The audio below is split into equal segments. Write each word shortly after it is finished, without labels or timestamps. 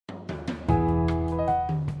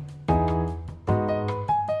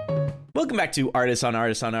Welcome back to Artists on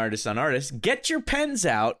Artists on Artists on Artists. Get your pens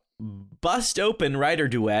out, bust open Writer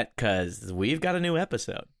Duet, because we've got a new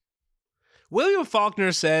episode. William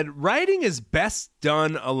Faulkner said, writing is best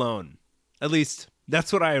done alone. At least,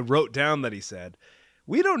 that's what I wrote down that he said.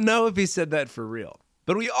 We don't know if he said that for real,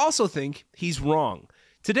 but we also think he's wrong.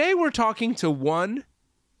 Today, we're talking to one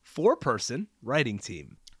 4-person writing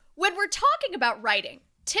team. When we're talking about writing,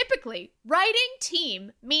 typically, writing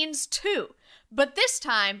team means 2, but this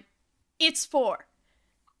time, it's 4.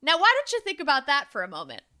 Now, why don't you think about that for a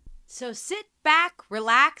moment? So sit back,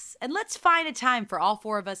 relax, and let's find a time for all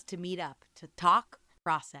 4 of us to meet up, to talk,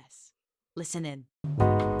 process, listen in.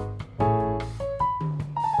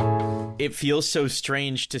 It feels so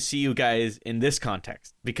strange to see you guys in this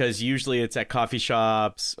context, because usually it's at coffee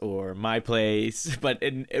shops or my place, but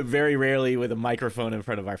very rarely with a microphone in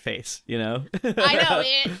front of our face, you know? I know.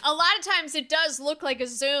 A lot of times it does look like a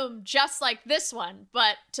Zoom just like this one,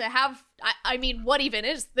 but to have, I mean, what even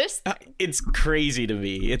is this thing? It's crazy to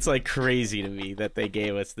me. It's like crazy to me that they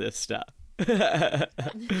gave us this stuff. For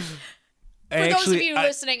those of you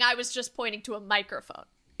listening, I was just pointing to a microphone.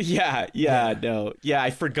 Yeah, I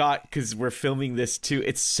forgot because we're filming this too.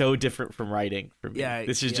 It's so different from writing for me. Yeah,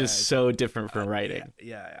 this is just so different from writing.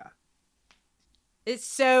 Yeah. It's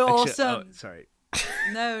so awesome. Oh, sorry.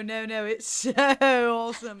 No. It's so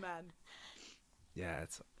awesome, man. Yeah,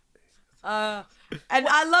 it's. And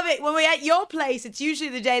I love it when we're at your place. It's usually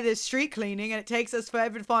the day there's street cleaning, and it takes us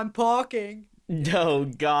forever to find parking. No,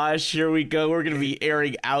 gosh, here we go. We're going to be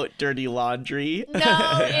airing out dirty laundry. No,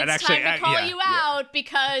 it's time to call you out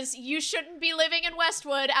because you shouldn't be living in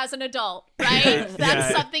Westwood as an adult, right?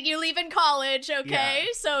 That's something you leave in college, okay?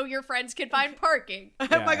 Yeah. So your friends can find parking.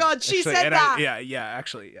 Oh my God, she said that.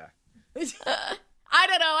 Actually. I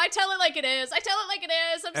don't know. I tell it like it is.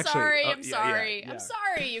 I'm sorry. I'm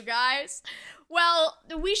sorry, you guys. Well,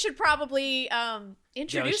 we should probably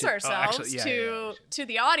introduce ourselves to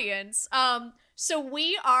the audience. So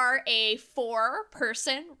we are a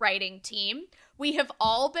 4-person writing team. We have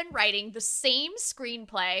all been writing the same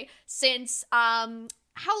screenplay since, how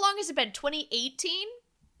long has it been? 2018?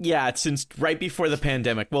 Yeah, since right before the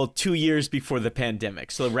pandemic. Well, 2 years before the pandemic,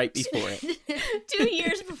 so right before it. 2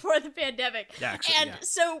 years before the pandemic.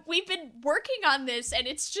 So we've been working on this, and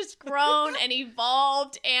it's just grown and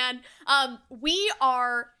evolved, and we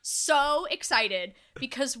are so excited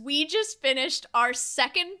because we just finished our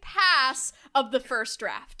second pass of the first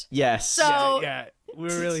draft. Yes. So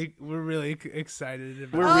we're really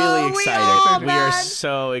excited. We're really excited. We are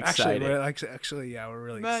so excited. We're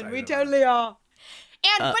really excited. We totally are.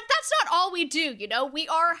 And but that's not all we do, you know? We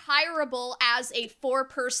are hireable as a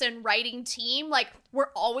 4-person writing team. Like, we're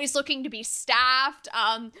always looking to be staffed.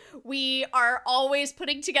 We are always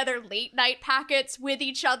putting together late night packets with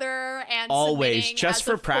each other and always just as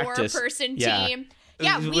for a practice. 4-person team.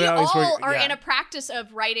 Yeah, we all are in a practice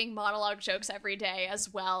of writing monologue jokes every day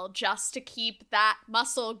as well, just to keep that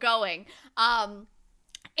muscle going.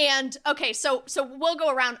 And okay, so we'll go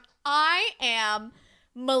around. I am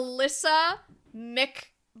Melissa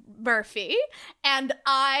McMurphy, and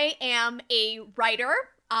I am a writer.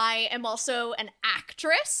 I am also an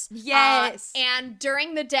actress. Yes. And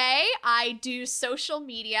during the day, I do social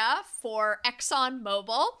media for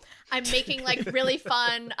ExxonMobil. I'm making like really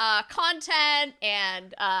fun content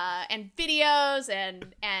and videos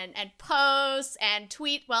and posts and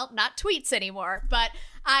not tweets anymore, but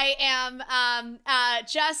I am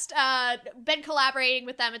just been collaborating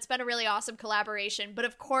with them. It's been a really awesome collaboration. But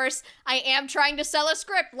of course, I am trying to sell a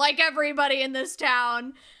script like everybody in this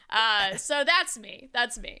town. So that's me.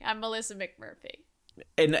 I'm Melissa McMurphy.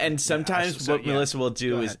 And sometimes what Melissa will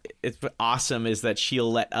do is, it's awesome, is that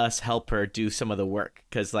she'll let us help her do some of the work.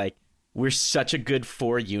 Because, like, we're such a good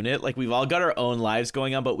 4 unit. Like, we've all got our own lives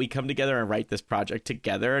going on, but we come together and write this project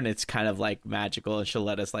together, and it's kind of like magical. And she'll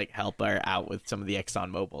let us like help her out with some of the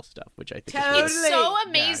ExxonMobil stuff, which I think it's so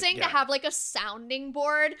amazing to have like a sounding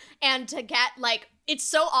board and to get like, it's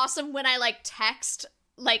so awesome when I like text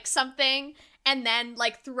like something, and then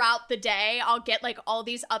like throughout the day I'll get like all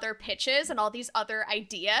these other pitches and all these other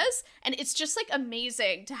ideas, and it's just like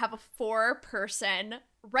amazing to have a 4-person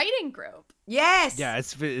writing group. Yes. Yeah,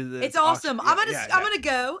 it's awesome. I'm gonna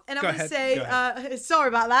go, and I'm gonna say sorry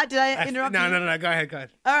about that. Did I interrupt you? No. Go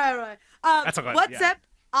ahead. All right. That's all good. What's up?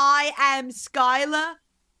 I am Skylar.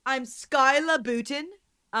 I'm Skylar Booten.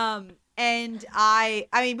 And I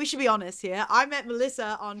mean, we should be honest here. I met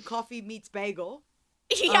Melissa on Coffee Meets Bagel.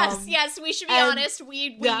 Yes, we should be honest.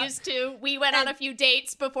 We used to. We went on a few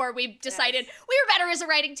dates before we decided we were better as a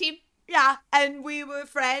writing team. Yeah, and we were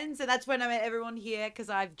friends, and that's when I met everyone here, because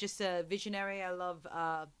I'm just a visionary. I love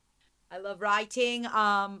I love writing.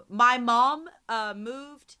 My mom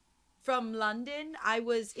moved from London. I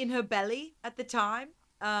was in her belly at the time.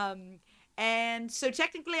 And so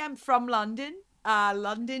technically I'm from London,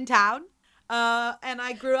 London town. And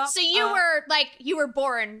I grew up. So you were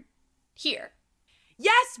born here.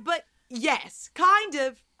 Yes, but yes, kind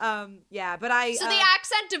of. Yeah, but So the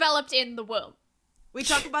accent developed in the womb. We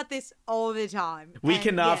talk about this all the time. We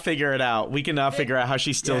cannot figure it out. We cannot figure out how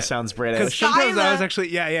she still sounds British. Because sometimes I was actually,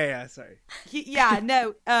 yeah. Sorry.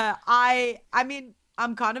 I mean,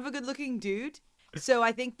 I'm kind of a good-looking dude, so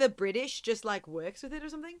I think the British just like works with it or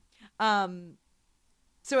something.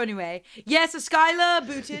 So anyway, so Skylar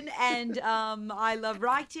Booten, and I love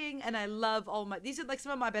writing, and I love these are like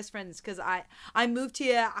some of my best friends, because I moved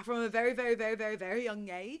here from a very, very, very, very, very young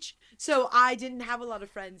age, so I didn't have a lot of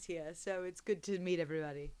friends here, so it's good to meet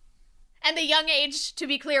everybody. And the young age, to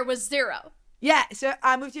be clear, was 0. Yeah, so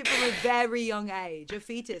I moved here from a very young age, a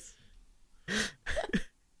fetus.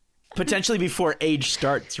 Potentially before age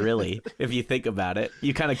starts, really, if you think about it.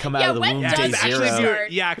 You kind of come out of the womb day zero.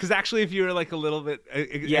 0. Because actually if you were like a little bit...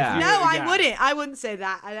 I wouldn't say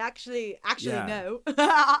that. I'd actually no.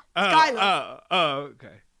 Skylar.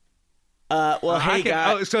 Okay. Well, hey,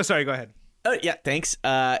 guys. So sorry, go ahead. Oh, yeah, thanks.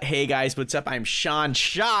 Hey, guys, what's up? I'm Sean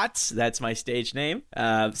Schatz. That's my stage name.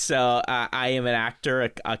 So I am an actor,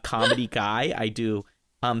 a comedy guy. I do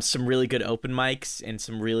some really good open mics and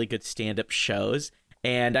some really good stand-up shows.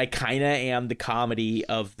 And I kind of am the comedy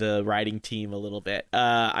of the writing team a little bit.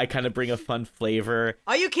 I kind of bring a fun flavor.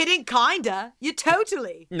 Are you kidding? Kinda. You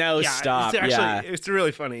totally. No, stop. It's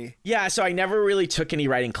really funny. Yeah, so I never really took any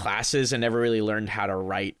writing classes and never really learned how to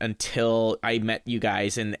write until I met you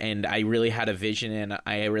guys. And I really had a vision and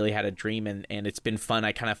I really had a dream. And it's been fun.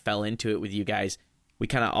 I kind of fell into it with you guys. We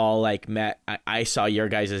kind of all like met. I saw your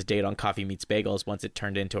guys' date on Coffee Meets Bagels once it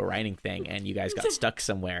turned into a writing thing and you guys got stuck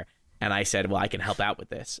somewhere. And I said, well, I can help out with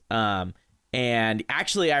this. And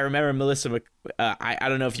actually, I remember Melissa, I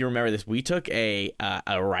don't know if you remember this. We took a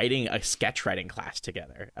sketch writing class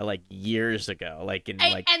together like years ago.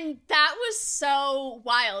 And that was so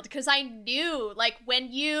wild because I knew like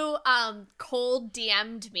when you cold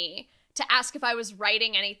DM'd me to ask if I was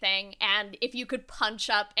writing anything and if you could punch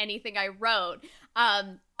up anything I wrote.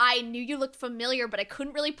 I knew you looked familiar, but I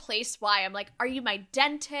couldn't really place why. I'm like, are you my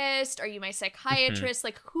dentist? Are you my psychiatrist?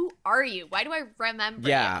 Like, who are you? Why do I remember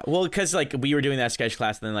you? Well, because like we were doing that sketch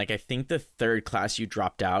class, and then like I think the third class you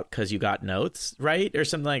dropped out because you got notes, right? Or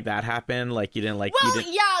something like that happened. Like you didn't like. Well,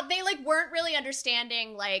 yeah, they like weren't really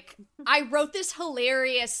understanding. Like, I wrote this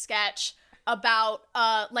hilarious sketch about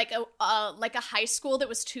like a high school that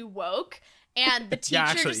was too woke. And the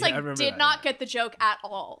teacher did not get the joke at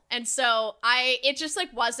all. And so it just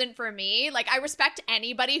like wasn't for me. Like I respect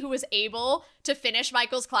anybody who was able to finish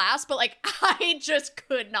Michael's class, but like I just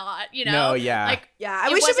could not, you know? No, yeah. Like,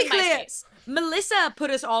 yeah, we should be clear. Melissa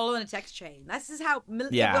put us all on a text chain. This is how we're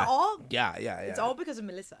all It's all because of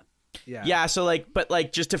Melissa. Yeah, so like, but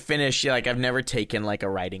like just to finish, like I've never taken like a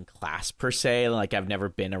writing class per se. Like I've never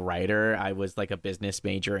been a writer. I was like a business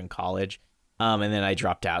major in college. And then I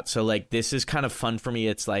dropped out. So like this is kind of fun for me.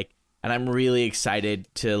 It's like, and I'm really excited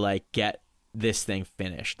to like get this thing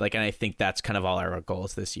finished. Like, and I think that's kind of all our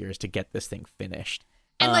goals this year is to get this thing finished.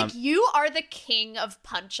 And like you are the king of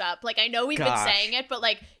punch up. Like I know we've been saying it, but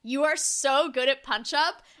like you are so good at punch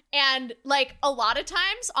up. And like a lot of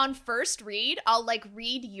times on first read, I'll like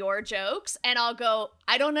read your jokes and I'll go,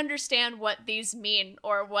 I don't understand what these mean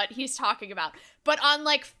or what he's talking about. But on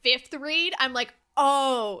like fifth read, I'm like,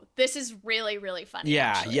 oh, this is really, really funny.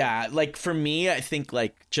 Yeah. Like for me, I think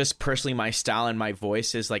like just personally my style and my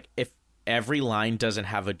voice is like if every line doesn't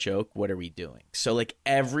have a joke, what are we doing? So like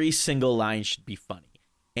every single line should be funny.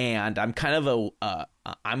 And I'm kind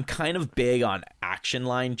of big on action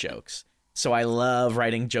line jokes. So I love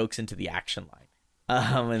writing jokes into the action line.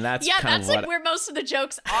 And that's kind of like where most of the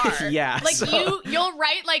jokes are. Yeah. Like you'll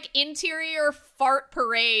write like interior fart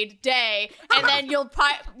parade day, and then you'll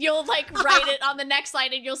like write it on the next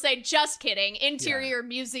line, and you'll say just kidding, interior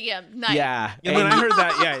museum night. Yeah. And when I heard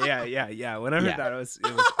that, yeah. When I heard that, it was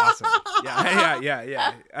awesome.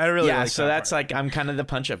 Yeah. I really like so that that's part. like I'm kind of the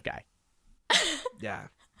punch up guy. Yeah.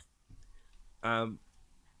 I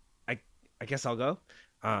guess I'll go.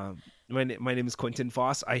 My name is Quentin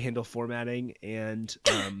Foss. I handle formatting and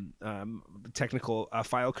technical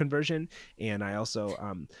file conversion, and I also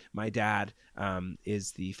my dad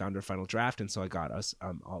is the founder of Final Draft, and so I got us.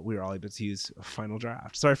 We were all able to use Final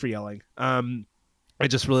Draft. Sorry for yelling. I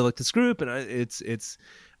just really like this group, and I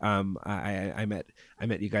met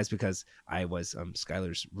you guys because I was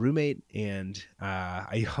Skylar's roommate, and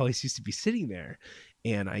I always used to be sitting there,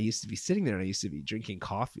 And I used to be sitting there and I used to be drinking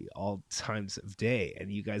coffee all times of day.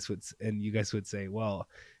 And you guys would say, well,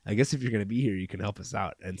 I guess if you're going to be here, you can help us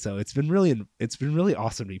out. And so it's been really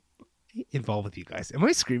awesome to be involved with you guys. Am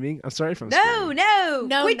I screaming? I'm sorry if I'm screaming. No,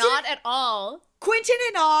 Quentin, not at all. Quentin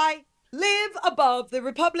and I live above the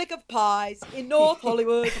Republic of Pies in North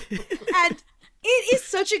Hollywood. And it is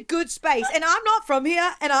such a good space. And I'm not from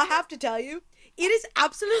here. And I have to tell you, it is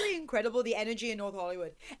absolutely incredible, the energy in North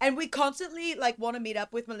Hollywood. And we constantly like want to meet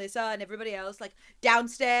up with Melissa and everybody else like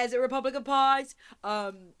downstairs at Republic of Pies.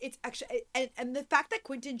 It's actually and the fact that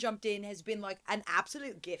Quentin jumped in has been like an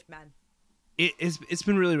absolute gift, man. It's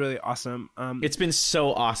been really, really awesome. It's been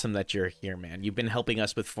so awesome that you're here, man. You've been helping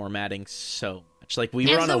us with formatting so much. Like we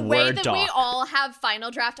were on a Word doc. And the way that we all have Final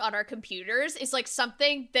Draft on our computers is like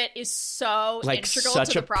something that is so like integral such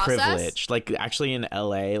to the a process. privilege. Like actually in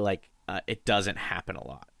LA, like it doesn't happen a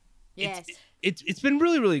lot. Yes. It's been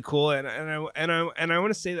really, really cool, and I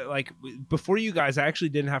want to say that like before you guys, I actually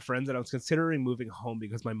didn't have friends, and I was considering moving home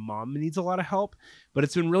because my mom needs a lot of help. But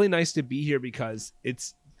it's been really nice to be here because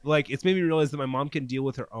it's made me realize that my mom can deal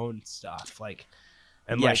with her own stuff.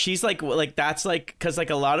 She's like that's like because like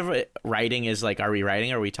a lot of it, writing is like, are we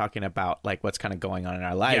writing? Or are we talking about like what's kind of going on in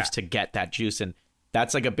our lives to get that juice? And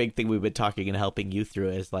that's like a big thing we've been talking and helping you through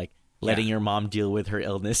is like. Letting your mom deal with her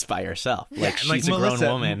illness by herself. Like she's a grown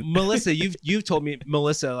woman. Melissa, you've told me,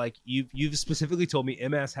 Melissa, like you've specifically told me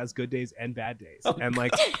MS has good days and bad days. And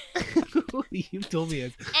like you've told me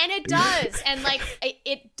it. And it does. And like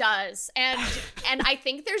it does. And I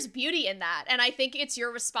think there's beauty in that. And I think it's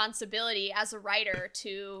your responsibility as a writer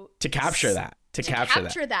to capture that. To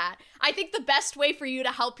capture that. I think the best way for you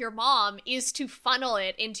to help your mom is to funnel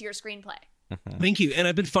it into your screenplay. Thank you, and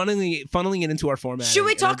I've been funneling it into our format. Should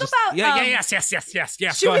we talk about? Yes.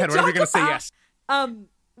 Go ahead. Whatever you're gonna say, yes.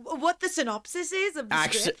 What the synopsis is of the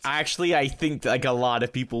script? Actually, I think like a lot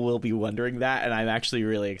of people will be wondering that, and I'm actually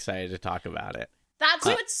really excited to talk about it. That's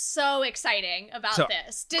what's so exciting about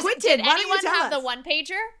this. Quentin, did why don't you anyone tell have us? the one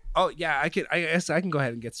pager? Oh yeah, I guess I can go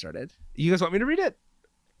ahead and get started. You guys want me to read it?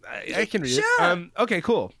 I can read it. Okay,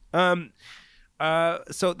 cool.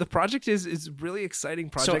 So the project is really exciting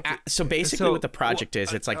project. So basically what the project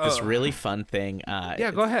is, it's like this really fun thing.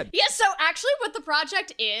 Go ahead. Yeah, so actually what the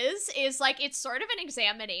project is like it's sort of an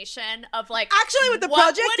examination of like actually what the what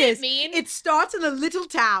project would is. It mean? It starts in a little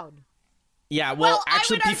town. Yeah, well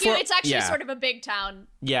actually I would argue it's actually sort of a big town.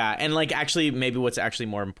 Yeah, and like actually maybe what's actually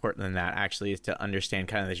more important than that actually is to understand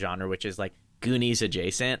kind of the genre, which is like Goonies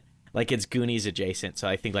adjacent. Like it's Goonies adjacent, so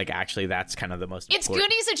I think like actually that's kind of the most important. It's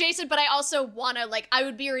Goonies adjacent, but I also want to like I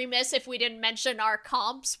would be remiss if we didn't mention our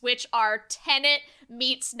comps, which are Tenet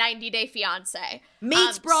meets 90 Day Fiancé.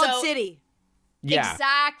 Meets Broad City. Yeah.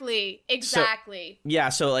 Exactly.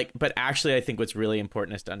 So like but actually I think what's really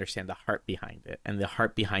important is to understand the heart behind it. And the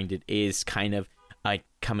heart behind it is kind of a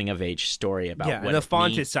coming of age story about what and the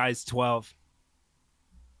font is size 12.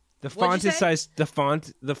 The font is size. The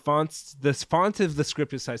font of the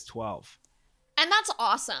script is size 12. And that's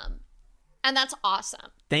awesome.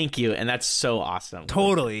 Thank you, and that's so awesome.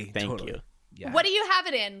 Totally. Thank you. Yeah. What do you have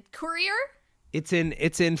it in? Courier? It's in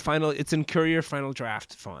Courier Final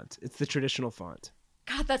Draft font. It's the traditional font.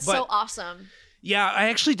 God, that's so awesome. Yeah, I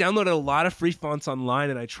actually downloaded a lot of free fonts online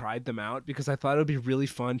and I tried them out because I thought it would be really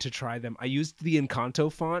fun to try them. I used the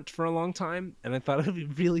Encanto font for a long time and I thought it would be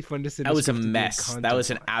really fun to send. That was a mess. That was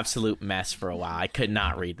an absolute mess for a while. I could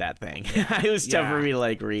not read that thing. I was tough for me to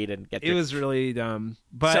like read and get. It was really dumb.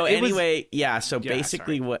 But so anyway, So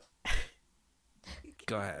basically, what?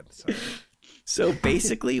 Go ahead. Sorry. So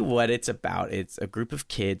basically what it's about, it's a group of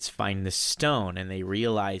kids find this stone and they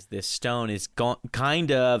realize this stone is kind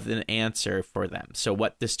of an answer for them. So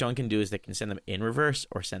what the stone can do is they can send them in reverse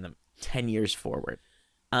or send them 10 years forward.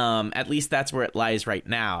 At least that's where it lies right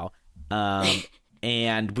now.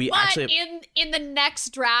 And we actually in the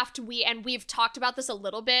next draft we've talked about this a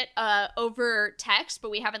little bit over text, but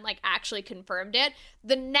we haven't like actually confirmed it.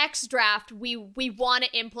 The next draft we want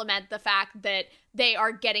to implement the fact that they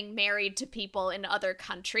are getting married to people in other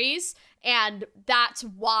countries, and that's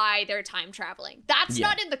why they're time traveling. That's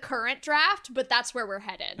not in the current draft, but that's where we're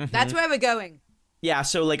headed. Mm-hmm. That's where we're going. Yeah,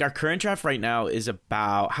 so like our current draft right now is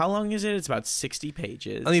about, how long is it? It's about 60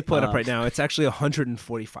 pages. Let me pull it up right now. It's actually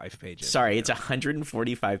 145 pages. Sorry, it's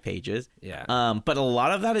 145 pages. Yeah. But a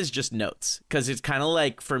lot of that is just notes, because it's kind of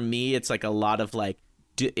like, for me, it's like a lot of like,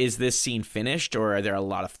 is this scene finished, or are there a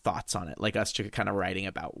lot of thoughts on it? Like us to kind of writing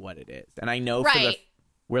about what it is. And I know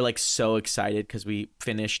we're like so excited because we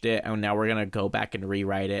finished it, and now we're going to go back and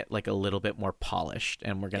rewrite it like a little bit more polished,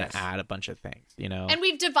 and we're going to add a bunch of things, you know? And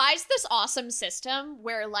we've devised this awesome system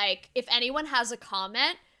where like if anyone has a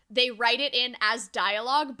comment, they write it in as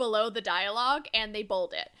dialogue below the dialogue and they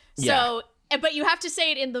bold it. Yeah. So, but you have to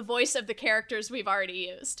say it in the voice of the characters we've already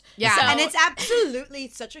used. Yeah, So- and it's absolutely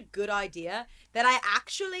such a good idea that I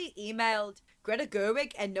actually emailed Greta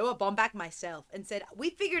Gerwig and Noah Baumbach myself and said, we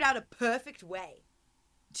figured out a perfect way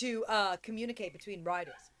to communicate between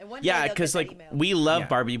writers. And one day Yeah, they'll get because that like email. we love Yeah.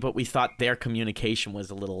 Barbie, but we thought their communication was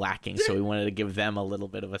a little lacking, so we wanted to give them a little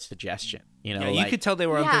bit of a suggestion. You know, Yeah, you like, could tell they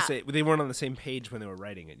were on Yeah. they weren't on the same page when they were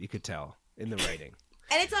writing it. You could tell in the writing.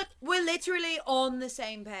 And it's like, we're literally on the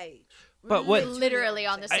same page. But what- literally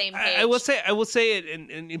on the same page. I will say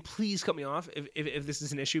it, and please cut me off if this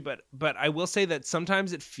is an issue, but I will say that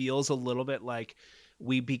sometimes it feels a little bit like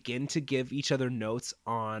we begin to give each other notes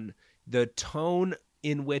on the tone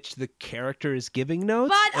in which the character is giving notes.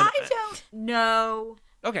 But and I don't know.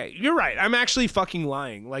 Okay, you're right. I'm actually fucking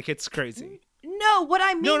lying. Like, it's crazy. No, what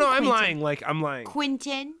I mean. No, I'm Quentin. lying. Like, I'm lying.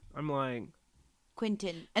 Quentin. I'm lying.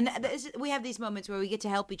 Quentin. And we have these moments where we get to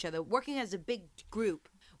help each other. Working as a big group,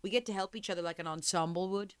 we get to help each other like an ensemble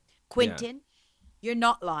would. Quentin, you're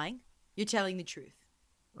not lying. You're telling the truth.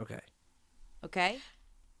 Okay. Okay?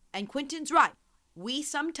 And Quentin's right. We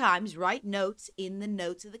sometimes write notes in the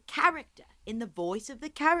notes of the character, in the voice of the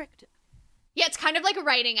character. Yeah, it's kind of like a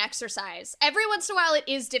writing exercise. Every once in a while, it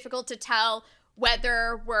is difficult to tell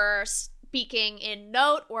whether we're speaking in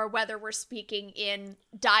note or whether we're speaking in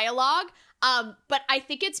dialogue. But I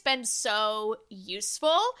think it's been so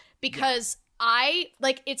useful because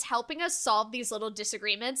it's helping us solve these little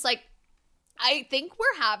disagreements. Like, I think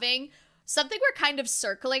we're having something we're kind of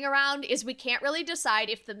circling around is we can't really decide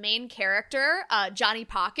if the main character, Johnny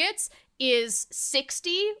Pockets, is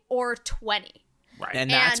 60 or 20. Right.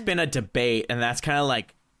 and that's been a debate, and that's kind of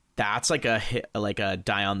like a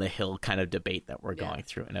die on the hill kind of debate that we're going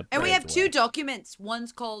through. And we big have two way. documents.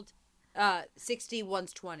 One's called 60,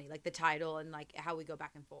 one's 20, like the title and like how we go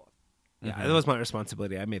back and forth. Yeah, that was my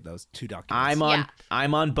responsibility. I made those 2 documents.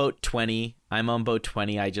 I'm on boat 20. I'm on boat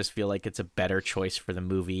 20. I just feel like it's a better choice for the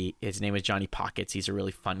movie. His name is Johnny Pockets. He's a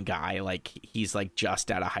really fun guy. Like, he's like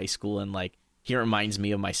just out of high school, and like he reminds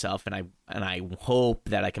me of myself, and I hope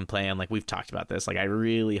that I can play him. Like, we've talked about this. Like, I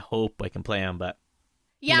really hope I can play him, but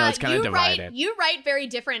Yeah, it's kind of divided. You write very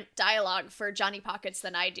different dialogue for Johnny Pockets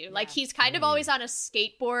than I do. Like, he's kind of always on a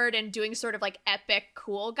skateboard and doing sort of like epic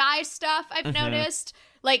cool guy stuff, I've noticed.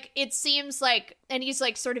 Like, it seems like, and he's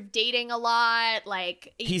like sort of dating a lot.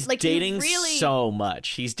 Like, he's like dating really... so much.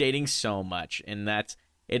 He's dating so much, and that's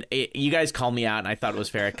it. You guys called me out, and I thought it was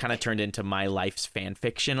fair. It kind of turned into my life's fan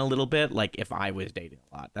fiction a little bit. Like, if I was dating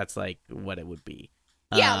a lot, that's like what it would be.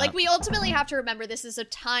 Yeah, like, we ultimately have to remember this is a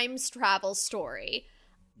time travel story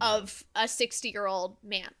of a 60-year-old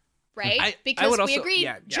man, right? Because would we also- agreed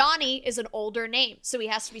yeah. Johnny is an older name, so he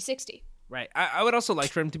has to be 60. Right. I would also like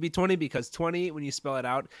for him to be 20 because 20, when you spell it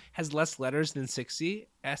out, has less letters than 60,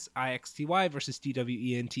 SIXTY versus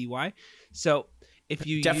DWENTY. So if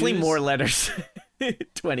you Definitely use... more letters.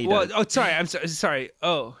 20 Well, does. sorry. I'm sorry.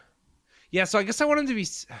 Oh, yeah. So I guess I want him to be.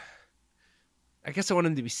 I guess I want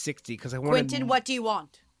him to be 60 because I want. Quentin, what do you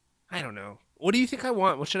want? I don't know. What do you think I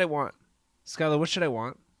want? What should I want? Skylar, what should I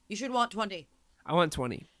want? You should want 20. I want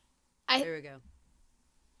 20. There we go.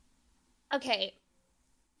 Okay.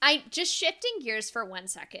 I just shifting gears for 1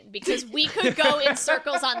 second because we could go in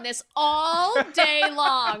circles on this all day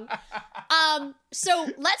long. So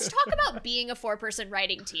let's talk about being a 4-person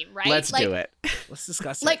writing team, right? Let's do it. Let's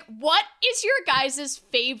discuss Like, it. what is your guys'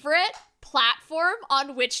 favorite platform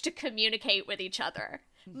on which to communicate with each other?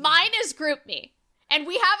 Mine is GroupMe, and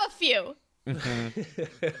we have a few.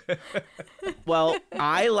 Well,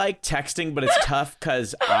 I like texting, but it's tough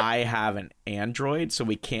because I have an Android, so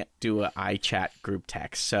we can't do an iChat group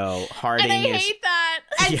text. So Harding And I is. hate that.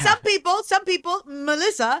 And some people,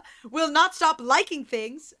 Melissa, will not stop liking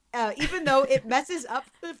things, even though it messes up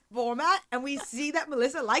the format. And we see that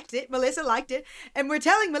Melissa liked it. And we're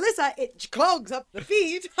telling Melissa it clogs up the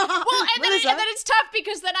feed. Well, and then it's tough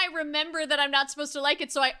because then I remember that I'm not supposed to like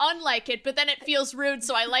it, so I unlike it, but then it feels rude,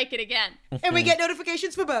 so I like it again. And we get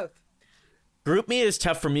notifications for both. GroupMe is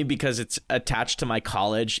tough for me because it's attached to my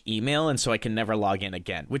college email, and so I can never log in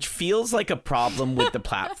again, which feels like a problem with the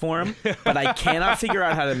platform, but I cannot figure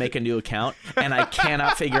out how to make a new account, and I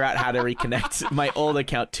cannot figure out how to reconnect my old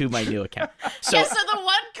account to my new account. So, Yeah, so the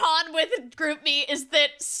one con with GroupMe is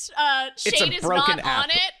that Shade is broken not app. on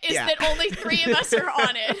it, is Yeah. that only 3 of us are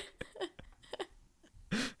on it.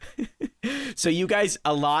 So you guys,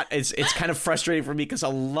 it's kind of frustrating for me because a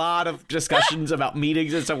lot of discussions about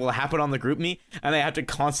meetings and stuff will happen on the GroupMe, and I have to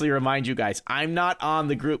constantly remind you guys, I'm not on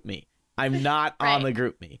the GroupMe. I'm not on the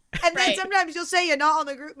group me. And then sometimes you'll say you're not on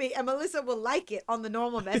the group me, and Melissa will like it on the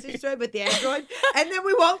normal message thread with the Android, and then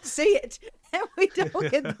we won't see it, and we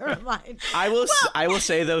don't get the reminder. I will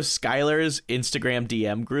say though, Skylar's Instagram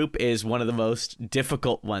DM group is one of the most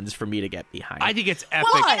difficult ones for me to get behind. I think it's epic.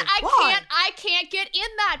 Well, and I can't get in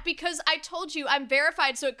that because I told you I'm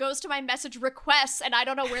verified, so it goes to my message requests, and I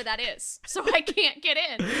don't know where that is, so I can't get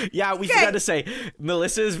in. Yeah, we forgot to say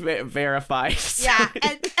Melissa's verified. Yeah,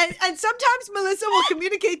 and sometimes Melissa will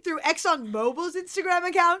communicate through ExxonMobil's Instagram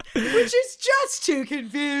account, which is just too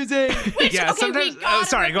confusing. Which, Yeah, okay, sometimes- we gotta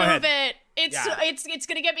sorry, go remove ahead. it. It's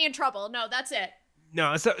gonna get me in trouble. No, that's it.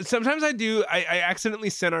 No, so sometimes I do. I accidentally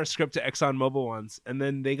sent our script to ExxonMobil once, and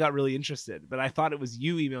then they got really interested. But I thought it was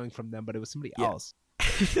you emailing from them, but it was somebody else.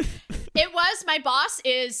 It was. My boss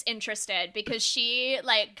is interested because she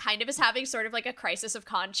like kind of is having sort of like a crisis of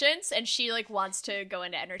conscience, and she like wants to go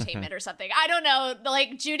into entertainment or something. I don't know.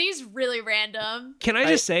 Like Judy's really random. Can I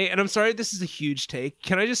just say, and I'm sorry, this is a huge take.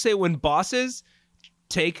 Can I just say, when bosses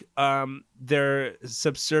take their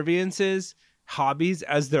subserviences, hobbies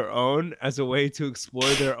as their own, as a way to explore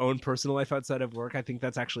their own personal life outside of work, I think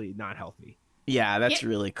that's actually not healthy. Yeah, that's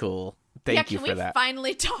really cool. Thank you for that. Can we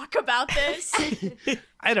finally talk about this?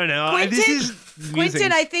 I don't know. Quentin, This is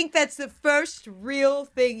Quentin, I think that's the first real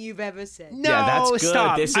thing you've ever said. No, yeah, that's good.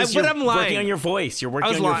 stop. This is But I'm lying. working on your voice. You're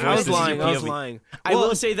working on your voice. I was This is lying. your I was POV. lying. I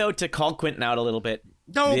will say though, to call Quentin out a little bit.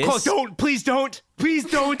 Don't. Please don't. Please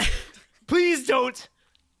don't. Please don't.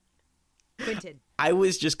 Quentin. I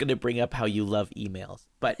was just going to bring up how you love emails,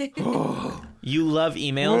 but you love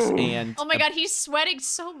emails, and Oh my god, he's sweating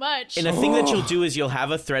so much. and a thing that you'll do is you'll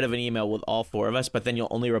have a thread of an email with all four of us, but then you'll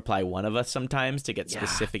only reply one of us sometimes to get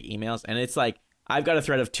specific emails, and it's like, I've got a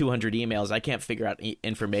thread of 200 emails. I can't figure out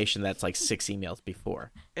information that's like 6 emails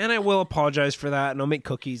before. And I will apologize for that, and I'll make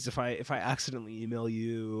cookies if I accidentally email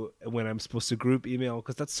you when I'm supposed to group email,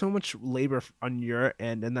 because that's so much labor on your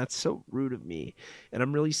end, and that's so rude of me. And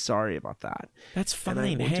I'm really sorry about that. That's fine. And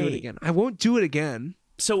I won't do it Hey. again. I won't do it again.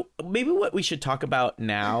 So maybe what we should talk about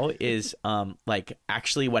now is like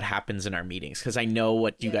actually what happens in our meetings, because I know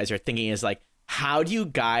what you guys are thinking is like, how do you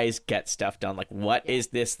guys get stuff done? Like, what is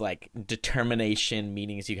this like determination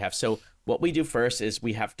meetings you have? So what we do first is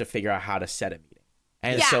we have to figure out how to set a meeting.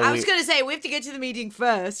 And Yeah, so I was going to say, we have to get to the meeting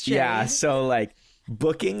first. Sherry. yeah, so like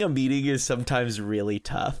booking a meeting is sometimes really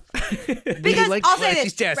tough. Because I'll say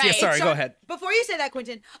this. Yes, Right. sorry, go ahead. Before you say that,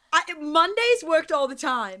 Quentin, Mondays worked all the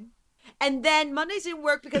time. And then Mondays didn't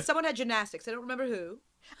work because someone had gymnastics. I don't remember who.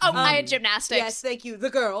 I had gymnastics. Yes, thank you. The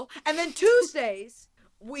girl. And then Tuesdays,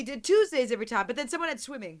 we did Tuesdays every time. But then someone had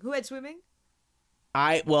swimming. Who had swimming?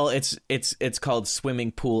 Well, it's called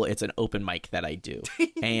swimming pool. It's an open mic that I do,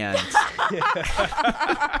 and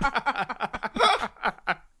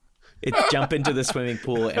it's jump into the swimming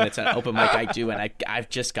pool, and it's an open mic I do, and I've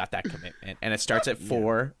just got that commitment, and it starts at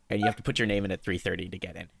 4, and you have to put your name in at 3:30 to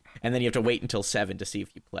get in, and then you have to wait until 7 to see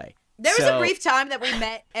if you play. There was a brief time that we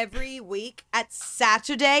met every week at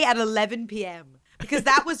Saturday at 11 p.m. because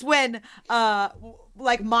that was when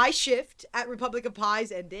like my shift at Republic of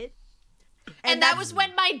Pies ended. And that was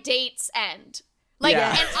when my dates end. Like, Yeah.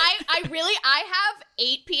 and I have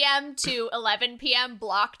 8 p.m. to 11 p.m.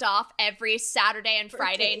 blocked off every Saturday and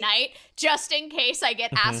Friday night, just in case I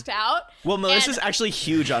get asked out. Well, Melissa's And actually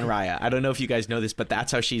huge on Raya. I don't know if you guys know this, but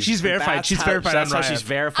that's how she's verified. that's She's how- verified That's on how Raya. she's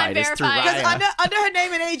verified. I'm Is through verified. Raya. Because under her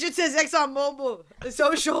name and age, it says ExxonMobil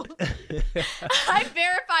social. I'm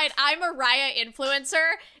verified. I'm a Raya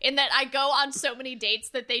influencer in that I go on so many dates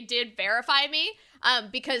that they did verify me.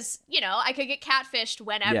 Because, you know, I could get catfished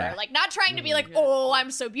whenever. Yeah. Like, not trying to be like, oh,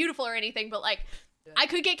 I'm so beautiful or anything, but like, I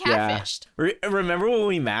could get catfished. Remember when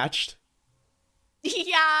we matched?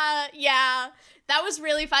 Yeah. That was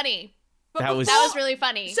really funny. That was really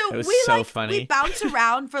funny. So That was we so funny. we bounce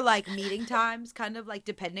around for like meeting times, kind of like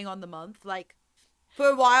depending on the month, like for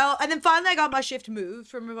a while, and then finally I got my shift moved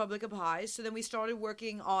from Republic of Pies. So then we started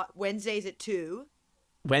working on Wednesdays at 2.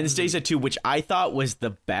 Wednesdays at 2, which I thought was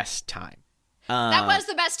the best time. That was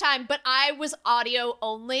the best time, but I was audio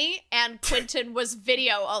only and Quentin was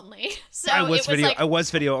video only. So I was it was video. like, I was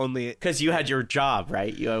video only. Because you had your job,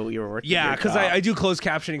 right? You were working. Yeah, your because job. I do closed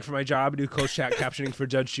captioning for my job. I do closed chat captioning for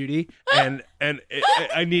Judge Judy, and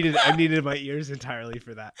I needed my ears entirely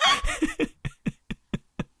for that.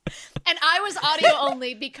 and I was audio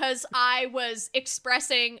only because I was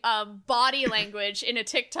expressing body language in a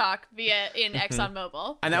TikTok in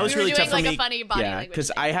ExxonMobil. And that was we really were doing tough for like me. a funny body yeah, language because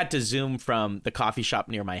thing. I had to Zoom from the coffee shop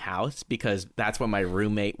near my house because that's when my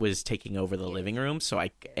roommate was taking over the living room. So I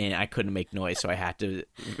couldn't make noise, so I had to.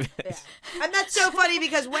 And that's so funny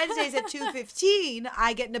because Wednesdays at 2:15,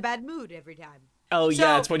 I get in a bad mood every time. Oh,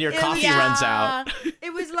 yeah, it's when your coffee runs out.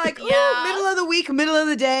 It was like, ooh, middle of the week, middle of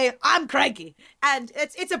the day, I'm cranky. And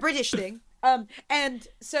it's a British thing. And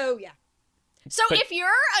so, yeah. So if you're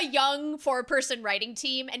a young 4-person writing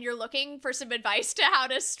team and you're looking for some advice to how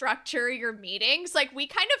to structure your meetings, like we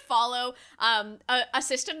kind of follow a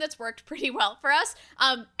system that's worked pretty well for us.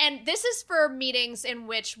 And this is for meetings in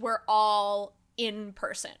which we're all in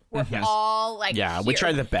person. We're all like here. We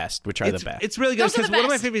try the best. It's really good Those are because the one of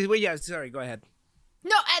my best. favorite. Well, yeah, sorry, go ahead.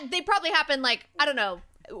 No, they probably happen like, I don't know,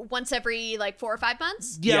 once every like 4 or 5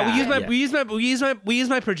 months. We use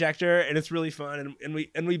my projector, and it's really fun.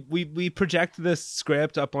 And we project the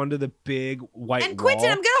script up onto the big white And Quentin,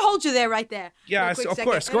 wall. I'm gonna hold you there right there. Yeah, for a quick of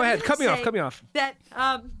second. course. And Go I'm ahead. gonna Cut me off. say That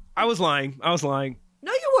I was lying.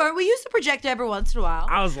 no, you weren't. We use the projector every once in a while.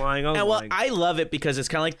 I was lying. Well, I love it because it's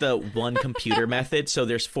kind of like the one computer method. So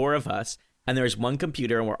there's 4 of us, and there's one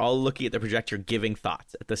computer, and we're all looking at the projector giving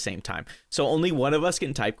thoughts at the same time. So only one of us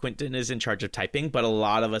can type. Quentin is in charge of typing, but a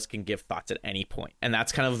lot of us can give thoughts at any point, and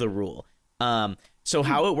that's kind of the rule. So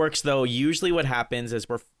how it works, though, usually what happens is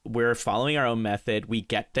we're following our own method. We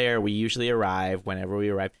get there. We usually arrive whenever we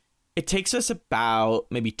arrive. It takes us about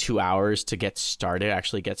maybe 2 hours to get started,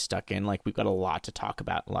 actually get stuck in. Like, we've got a lot to talk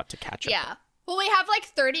about, a lot to catch up. Yeah. Well, we have like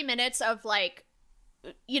 30 minutes of like,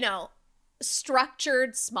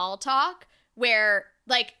 structured small talk where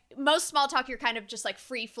like most small talk you're kind of just like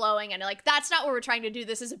free flowing and like that's not what we're trying to do.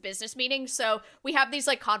 This is a business meeting. So we have these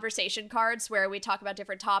like conversation cards where we talk about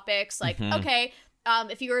different topics like, okay,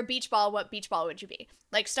 if you were a beach ball, what beach ball would you be?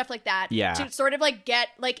 Like stuff like that. Yeah. To sort of like get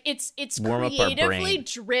like it's Warm up our creatively brain.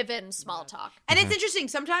 driven small talk. And it's interesting.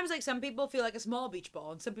 Sometimes, like, some people feel like a small beach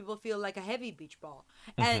ball, and some people feel like a heavy beach ball.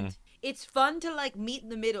 And it's fun to, like, meet in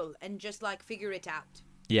the middle and just, like, figure it out.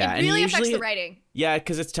 Yeah, It really and affects usually, the writing. Yeah,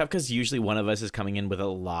 because it's tough because usually one of us is coming in with a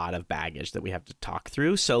lot of baggage that we have to talk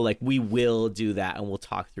through. So, like, we will do that, and we'll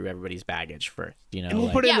talk through everybody's baggage first, you know? And we'll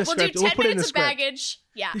like, put it in Yeah, the we'll script. do 10 We'll put it in the minutes of script. baggage.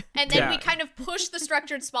 Yeah. And then we kind of push the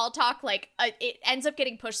structured small talk. Like, it ends up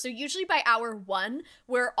getting pushed. So usually by hour 1,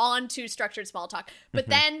 we're on to structured small talk. But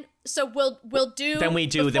then, so we'll do... we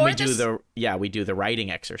do the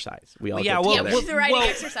writing exercise. We all Yeah, get well, together. the writing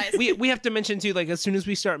exercise. We have to mention too, like, as soon as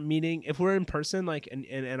we start meeting, if we're in person, like,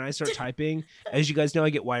 and I start typing, as you guys know, I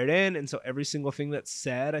get wired in, and so every single thing that's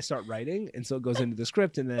said, I start writing, and so it goes into the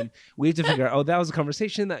script, and then we have to figure out, oh, that was a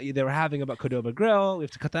conversation that they were having about Cordova Grill. We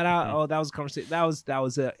have to cut that out. Oh, that was a conversation. That was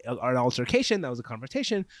an altercation. That was a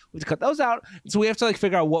confrontation. We have to cut those out. So we have to like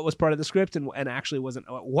figure out what was part of the script and actually wasn't.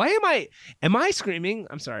 Why am I screaming?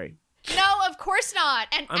 I'm sorry. No, of course not.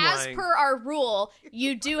 And I'm as lying. per our rule,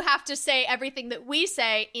 you do have to say everything that we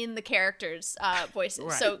say in the characters' voices.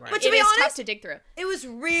 Right, so right. But to it be is honest, tough to dig through. It was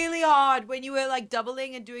really hard when you were, like,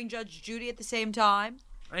 doubling and doing Judge Judy at the same time.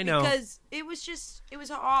 I know. Because it was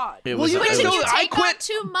hard. It Well, was you a- guys Quentin, know you I take quit. on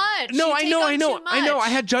too much. No, You I take know, on I know, too I know. I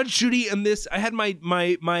much. had Judge Judy in this. I had my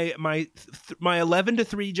 11 to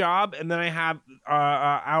 3 job, and then I have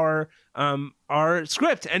our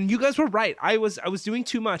script. And you guys were right. I was doing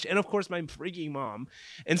too much, and of course my freaking mom.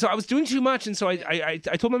 And so I was doing too much, and so I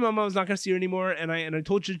told my mom I was not going to see her anymore. And I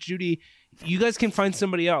told Judge Judy, you guys can find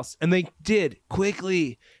somebody else, and they did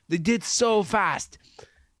quickly. They did so fast.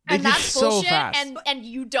 They And did that's so bullshit, fast. and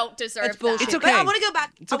you don't deserve It's bullshit. It's that. okay. But I want to go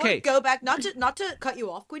back. It's I want okay. to go back, not to cut you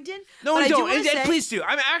off, Quentin. No, but I I do don't. wanna And say- please do.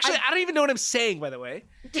 I don't even know what I'm saying, by the way.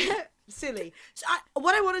 Silly. So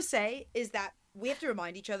what I want to say is that we have to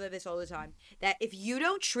remind each other of this all the time, that if you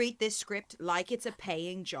don't treat this script like it's a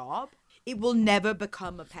paying job, it will never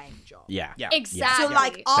become a paying job. Yeah. Yeah. Exactly. So,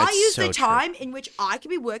 like, I That's use so the true. time in which I could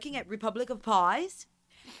be working at Republic of Pies,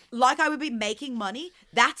 like I would be making money.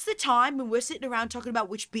 That's the time when we're sitting around talking about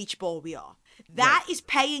which beach ball we are. That is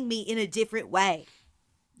paying me in a different way.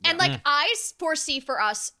 And like I foresee for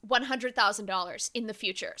us $100,000 in the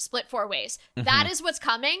future, split 4 ways. Mm-hmm. That is what's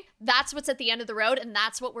coming. That's what's at the end of the road, and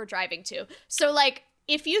that's what we're driving to. So like,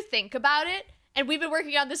 if you think about it, and we've been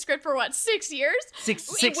working on this script for what, 6 years? Six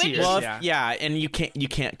When- years. Well, Yeah. and you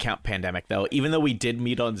can't count pandemic though. Even though we did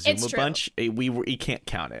meet on Zoom It's a true. bunch, you can't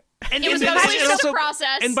count it. And, It was and- mostly and just a also-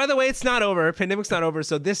 process. And by the way, it's not over. Pandemic's not over,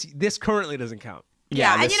 so this currently doesn't count.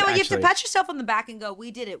 Yeah, and this you know what? You have to actually- pat yourself on the back and go, we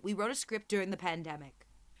did it. We wrote a script during the pandemic.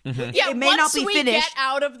 Yeah, It may once not be we finished. get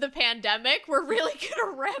out of the pandemic, we're really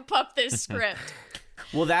gonna ramp up this script.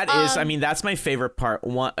 Well, that is, I mean, that's my favorite part.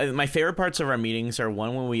 One, my favorite parts of our meetings are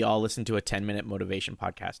one when we all listen to a 10-minute motivation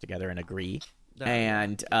podcast together and agree.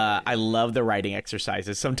 And I love the writing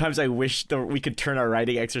exercises. Sometimes I wish we could turn our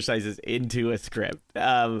writing exercises into a script.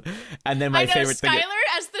 And then my I know favorite thing. Skylar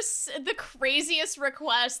has the craziest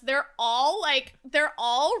request. They're all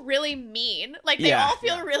really mean. Like they Yeah. all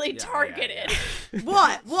feel really targeted.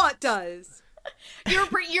 What? What does?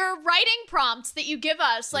 your writing prompts that you give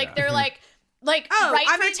us, like they're like Oh, write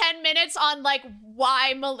I for mean- 10 minutes on like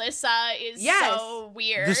why Melissa is Yes. so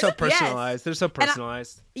weird. They're so personalized. They're so And I-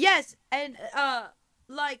 personalized. Yes, and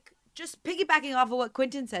like just piggybacking off of what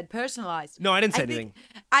Quentin said, personalized. No, I didn't say I think- anything.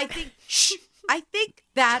 I think. Shh. I think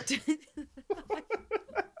that.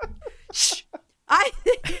 Shh. I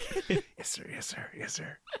think. Yes, sir. Yes, sir. Yes,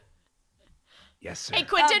 sir. Yes, sir. Hey,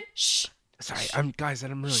 Quentin, shh. Sorry, guys,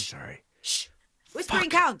 I'm really sorry. Shh. Whispering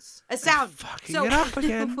counts as sound. Fucking So- it up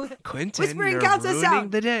again. Quentin, Whispering you're counts as ruining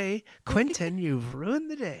sound. the day. Quentin, you've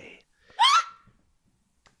ruined the day.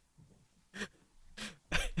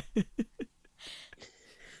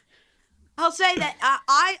 I'll say that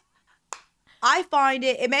I find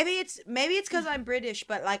it. Maybe it's because I'm British,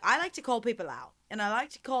 but like I like to call people out, and I like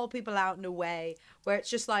to call people out in a way where it's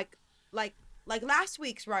just like last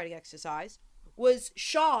week's writing exercise was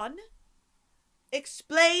Sean.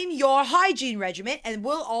 Explain your hygiene regimen, and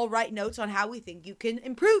we'll all write notes on how we think you can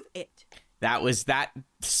improve it. That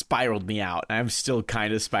spiraled me out. I'm still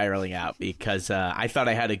kind of spiraling out because I thought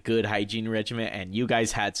I had a good hygiene regimen, and you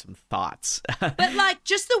guys had some thoughts. But like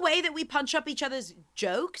just the way that we punch up each other's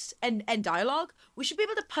jokes and dialogue, we should be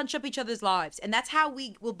able to punch up each other's lives, and that's how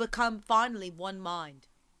we will become finally one mind.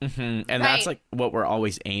 And that's like what we're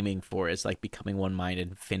always aiming for, is like becoming one mind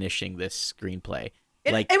and finishing this screenplay.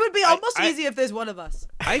 It would be almost easy if there's one of us.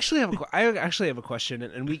 I actually have a question,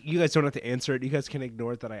 and you guys don't have to answer it. You guys can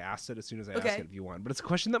ignore it that I asked it as soon as I ask it if you want. But it's a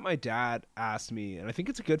question that my dad asked me, and I think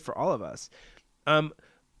it's good for all of us.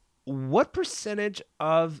 What percentage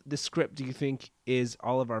of the script do you think is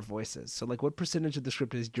all of our voices? So, like, what percentage of the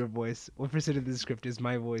script is your voice? What percentage of the script is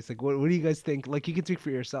my voice? Like, what do you guys think? Like, you can speak for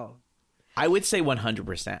yourself. I would say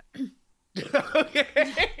 100%. Okay.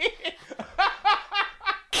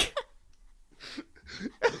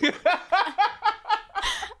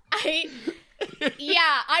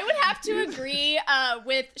 I would have to agree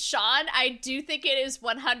with Sean. I do think it is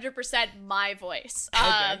 100% my voice.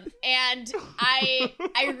 And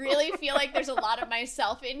I really feel like there's a lot of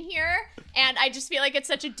myself in here, and I just feel like it's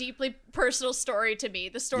such a deeply personal story to me.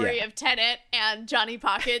 The story of Tenet and Johnny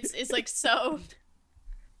Pockets is like so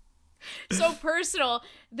personal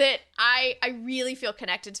that I really feel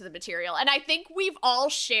connected to the material. And I think we've all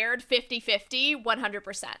shared 50-50,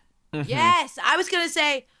 100%. Yes, I was going to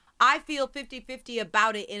say I feel 50-50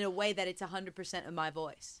 about it in a way that it's 100% of my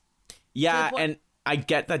voice. Yeah, and I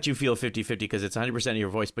get that you feel 50-50 because it's 100% of your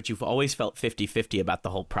voice, but you've always felt 50-50 about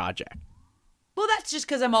the whole project. Well, that's just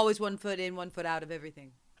because I'm always 1 foot in, 1 foot out of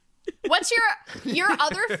everything. What's your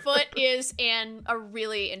other foot is in a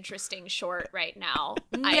really interesting short right now.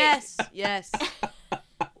 Yes.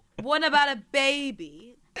 One about a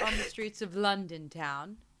baby on the streets of London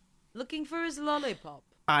town looking for his lollipop.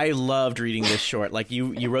 I loved reading this short. Like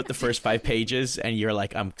you wrote the first 5 pages, and you're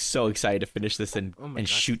like, I'm so excited to finish this and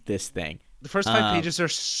shoot this thing. The first 5 pages are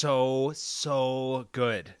so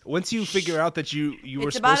good. Once you figure out that you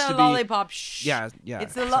were supposed to be... It's about a lollipop. Shh. Yeah.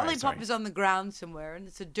 It's the lollipop is on the ground somewhere, and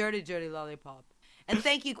it's a dirty, dirty lollipop. And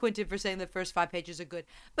thank you, Quentin, for saying the first 5 pages are good.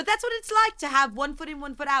 But that's what it's like to have 1 foot in,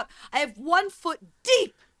 1 foot out. I have 1 foot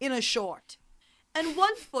deep in a short. And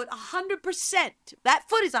 1 foot, 100%. That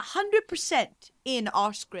foot is 100% in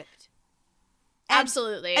our script.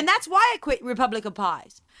 Absolutely. And that's why I quit Republic of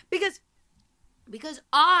Pies. Because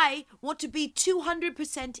I want to be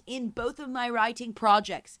 200% in both of my writing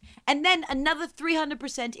projects. And then another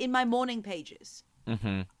 300% in my morning pages.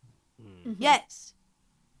 Mm-hmm. Yes.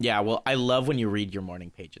 Yeah, well, I love when you read your morning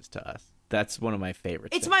pages to us. That's one of my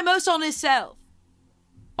favorites. It's my most honest self.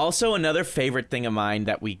 Also, another favorite thing of mine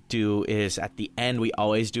that we do is at the end, we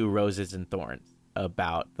always do Roses and Thorns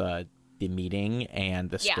about the meeting and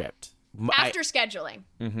the script. After scheduling.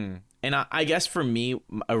 Mm-hmm. And I guess for me,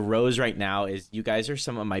 a rose right now is you guys are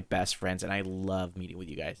some of my best friends, and I love meeting with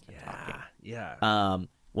you guys and talking. Yeah.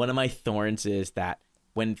 One of my thorns is that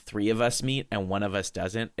when 3 of us meet and one of us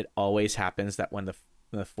doesn't, it always happens that when the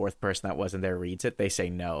 4th person that wasn't there reads it, they say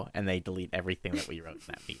no, and they delete everything that we wrote in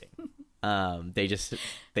that meeting.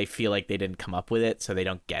 They feel like they didn't come up with it, so they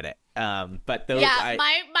don't get it. But those,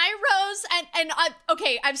 my rose and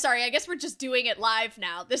okay, I'm sorry. I guess we're just doing it live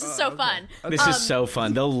now. This is so fun. This is so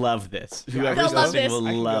fun. They'll love this. Whoever's listening will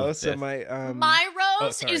love this. So my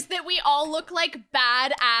rose is that we all look like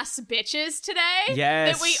badass bitches today.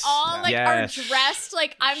 Yes. That we all are dressed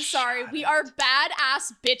like, I'm sorry, we are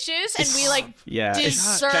badass bitches, and we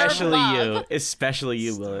deserve especially love. Especially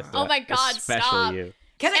you, Melissa. Oh my God, especially stop. you.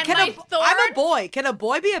 I'm a boy. Can a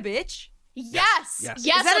boy be a bitch? Yes. Is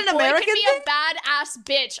that an a boy American can be thing? a badass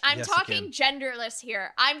bitch. I'm Yes, talking genderless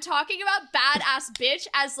here. I'm talking about badass bitch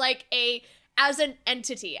as like a as an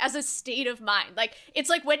entity, as a state of mind. Like, it's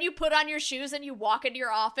like when you put on your shoes and you walk into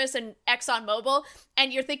your office and ExxonMobil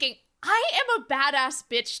and you're thinking, I am a badass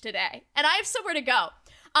bitch today and I have somewhere to go.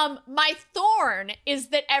 My thorn is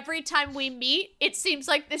that every time we meet, it seems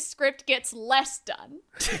like this script gets less done.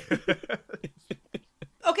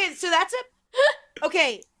 Okay, so that's it.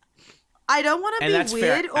 Okay. I don't want to be that's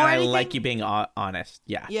weird fair. or and anything. I like you being honest.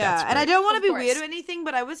 Yeah. Yeah, and I don't want to Of be course. weird or anything,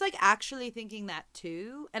 but I was like actually thinking that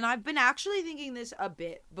too. And I've been actually thinking this a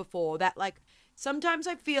bit before, that like sometimes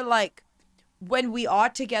I feel like when we are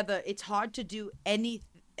together, it's hard to do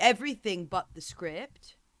everything but the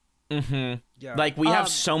script. Mm-hmm. Yeah. Like we have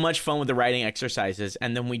so much fun with the writing exercises,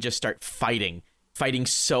 and then we just start fighting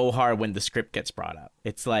so hard when the script gets brought up.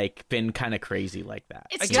 It's like been kind of crazy like that.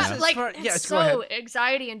 It's guess just as like, far- it's yeah, go so ahead.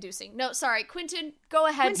 anxiety inducing. No, sorry, Quentin, go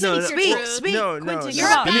ahead. Quentin, Speak your truth. speak. No, Quentin, You're you're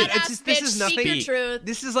a up. I mean, badass it's just- this bitch. is Speak nothing. your truth.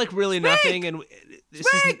 This is like really nothing, and this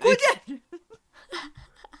Speak, is Quentin!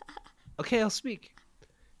 okay. I'll speak.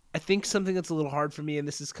 I think something that's a little hard for me, and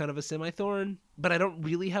this is kind of a semi-thorn, but I don't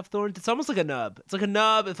really have thorns. It's almost like a nub. It's like a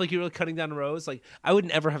nub. If like you're really cutting down rows, like I would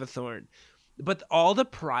never have a thorn, but all the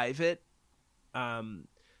private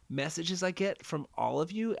messages I get from all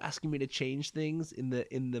of you asking me to change things in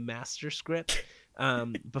the master script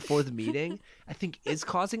before the meeting, I think is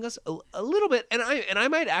causing us a little bit, and I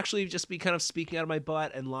might actually just be kind of speaking out of my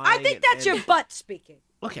butt and lying. I think that's your butt speaking.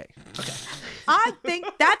 Okay. I think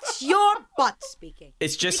that's your butt speaking.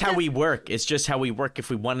 It's just how we work. It's just how we work.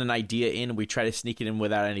 If we want an idea in, we try to sneak it in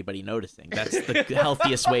without anybody noticing. That's the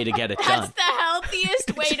healthiest way to get it That's done. the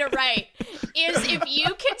healthiest way to write, is if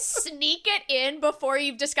you can sneak it in before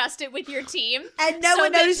you've discussed it with your team. And no so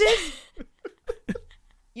one that- notices.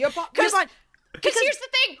 You're fine. Because here's the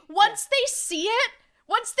thing, once they see it,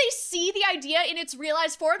 once they see the idea in its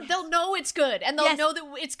realized form, they'll know it's good. And they'll Yes. know that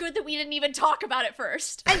it's good that we didn't even talk about it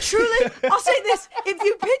first. And truly, I'll say this: if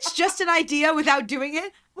you pitch just an idea without doing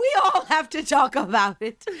it, we all have to talk about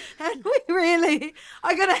it, and we really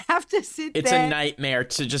are gonna have to sit It's there. a nightmare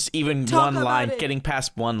to just even Talk one about line, it. getting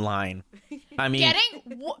past one line. I mean,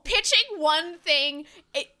 Pitching one thing.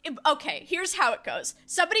 Okay, here's how it goes.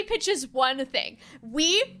 Somebody pitches one thing.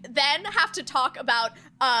 We then have to talk about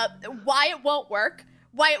why it won't work,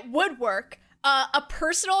 why it would work, a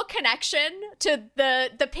personal connection to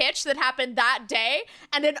the pitch that happened that day,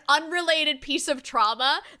 and an unrelated piece of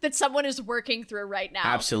trauma that someone is working through right now.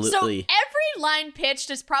 Absolutely. So every line pitched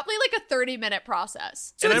is probably like a 30-minute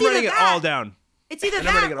process. So And it's I'm writing either it all that- down. It's either And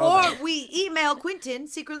I'm writing that, it all or down. we email Quentin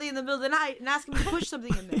secretly in the middle of the night and ask him to push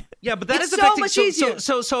something in there. Yeah, but that It's is so affecting much easier.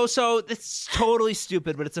 So it's totally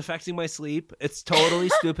stupid, but it's affecting my sleep. It's totally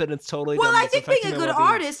stupid. It's totally Well, dumb. I It's think being affecting a my good well-being.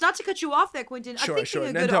 artist, not to cut you off there, Quentin. I think being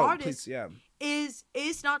a No, good don't, artist please, yeah.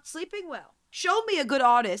 is not sleeping well. Show me a good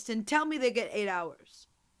artist and tell me they get 8 hours.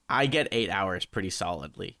 I get 8 hours pretty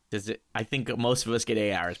solidly. I think most of us get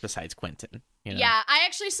 8 hours besides Quentin. You know? Yeah, I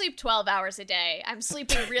actually sleep 12 hours a day. I'm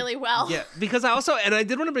sleeping really well. Yeah, because I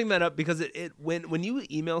did want to bring that up because when you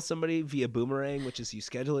email somebody via Boomerang, which is you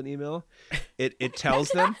schedule an email, it tells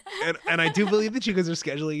them, and I do believe that you guys are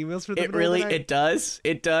scheduling emails for them. It does.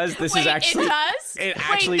 It does. This Wait, is actually it does? it Wait,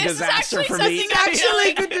 actually this is disaster actually for me. something I'm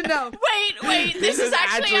Actually, doing. good to know. Wait, This is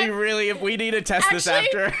actually really. If we need to test this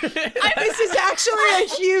Actually, after. This is actually a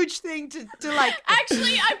huge thing to like.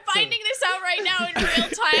 Actually, I'm finding this out right now in real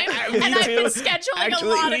time, Me and I've been too. scheduling Actually,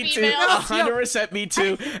 a lot of me too. emails. 100% me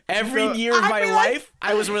too. Every year of I my feel like- life,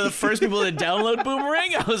 I was one of the first people to download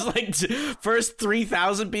Boomerang. I was like first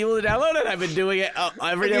 3,000 people to download it. I've been doing it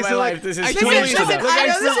every day of my life. This is I totally totally listen, different. I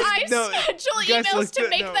know So this is- I no, schedule guys, emails look, to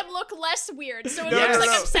make no. them look less weird, so it No, looks no, like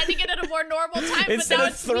no. I'm sending it at a more normal time. Instead but now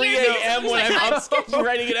of it's 3 weird because a.m. it's when like I'm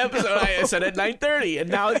writing an episode, I said at 9:30, and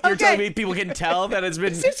now you're Okay. telling me people can tell that it's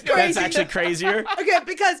been is that's crazy. actually crazier. Okay,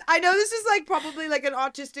 because I know this is like probably like an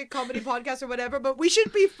autistic comedy podcast or whatever, but we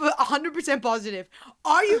should be 100% positive.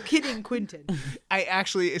 Are you kidding, Quentin? I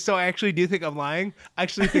actually do think I'm lying. I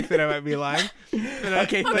actually think that I might be lying.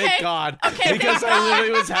 Okay, Okay. thank God. Okay, Because thank I God.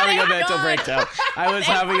 literally was having a Thank mental God. breakdown. I was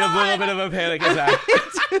Thank having a little God. bit of a panic attack.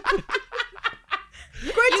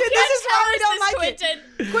 Quentin, You this is can't why tell we us don't this, like it.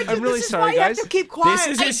 Quentin. Quentin, I'm really this is sorry, why you have guys. to keep quiet. This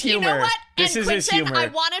is his You know humor. what? This and is his Quentin, humor. I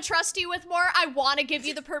want to trust you with more. I want to give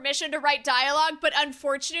you the permission to write dialogue, but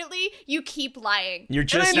unfortunately, you keep lying. You're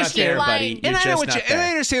just I not understand. there, buddy. Lying. You're And I know just what not and I there.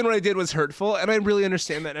 understand what I did was hurtful, and I really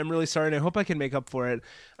understand that. And I'm really sorry, and I hope I can make up for it.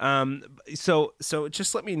 So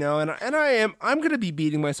just let me know, and I'm going to be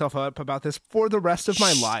beating myself up about this for the rest of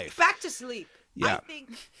my life. Back to sleep. Yeah. I think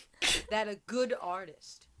that a good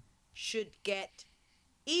artist should get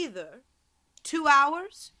either 2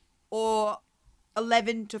 hours or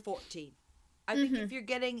 11 to 14. I think if you're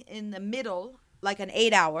getting in the middle, like an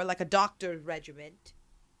 8-hour, like a doctor regiment,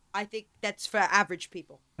 I think that's for average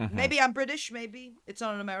people. Maybe I'm British. Maybe it's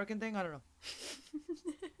not an American thing. I don't know.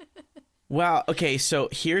 Well, okay, so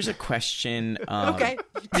here's a question. Okay.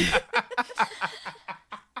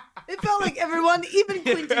 It felt like everyone, even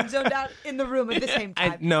Quentin, zoned out in the room at the same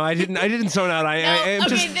time. No, I didn't zone out.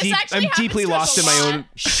 I'm deeply lost in my own.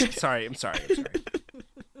 Sorry, I'm sorry.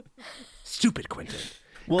 Stupid Quentin.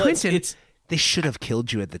 Well, Quentin, they should have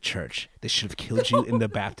killed you at the church. They should have killed you in the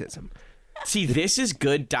baptism. See, this is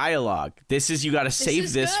good dialogue. You got to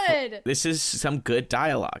save this. This is some good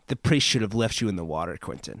dialogue. The priest should have left you in the water,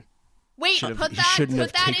 Quentin. Wait, put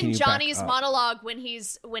that in Johnny's monologue when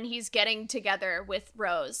he's getting together with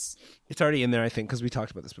Rose. It's already in there, I think, because we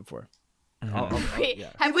talked about this before. Have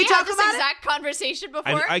we had this exact conversation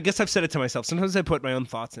before? I guess I've said it to myself. Sometimes I put my own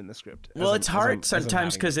thoughts in the script. Well, it's hard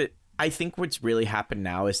sometimes because I think what's really happened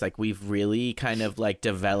now is like we've really kind of like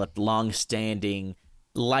developed long-standing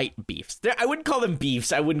light beefs. I wouldn't call them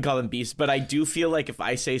beefs. But I do feel like if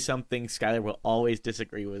I say something, Skylar will always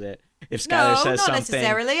disagree with it. If Skylar says not something,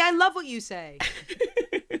 necessarily. I love what you say.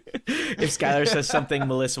 If Skylar says something,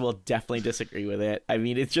 Melissa will definitely disagree with it. I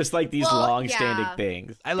mean, it's just like these long-standing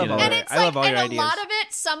things. I love all and your, it's I love all your ideas. A lot of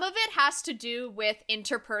it, some of it has to do with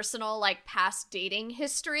interpersonal, like past dating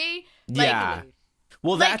history. Yeah.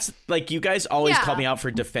 Well, that's like you guys always call me out for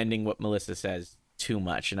defending what Melissa says too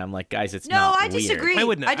much, and I'm like, guys, it's not I disagree.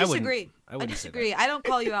 Weird. I disagree. I disagree. I don't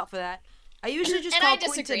call you out for that. I usually just call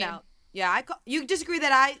Quentin out. Yeah, you disagree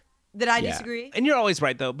that I disagree. And you're always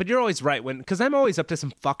right though. But you're always right because I'm always up to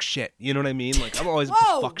some fuck shit. You know what I mean? Like I'm always up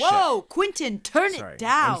to fuck shit. Whoa, Quentin, turn it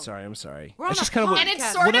down. I'm sorry. We're on That's just a kind of and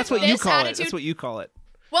it's sort of that's what this you call attitude. it. That's what you call it.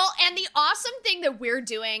 Well, and the awesome thing that we're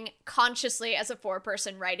doing consciously as a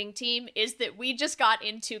 4-person writing team is that we just got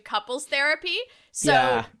into couples therapy.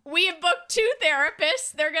 So we have booked 2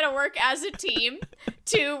 therapists. They're going to work as a team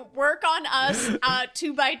to work on us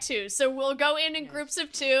 2 by 2. So we'll go in groups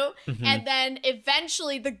of 2. And then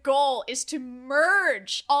eventually the goal is to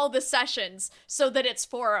merge all the sessions so that it's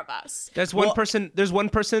 4 of us. There's one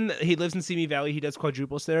person. He lives in Simi Valley. He does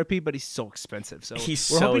quadruples therapy, but he's so expensive. So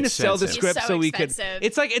we're hoping to sell the script so we could.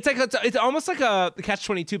 It's almost like a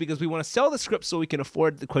catch-22 because we want to sell the script so we can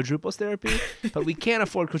afford the quadruples therapy, but we can't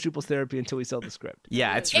afford quadruples therapy until we sell the script.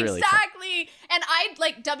 Yeah, it's really exactly. And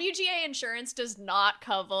WGA insurance does not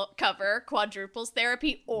cover quadruples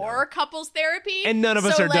therapy or couples therapy, and none of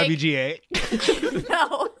us are WGA.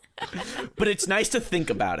 No. But it's nice to think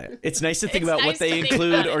about it. It's nice to think about what they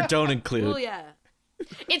include or don't include. Oh yeah.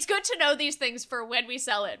 It's good to know these things for when we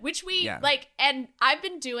sell it, which we like. And I've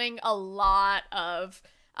been doing a lot of.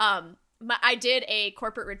 I did a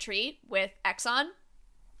corporate retreat with Exxon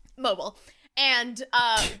Mobil, and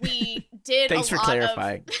we did. Thanks for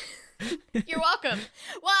clarifying. You're welcome.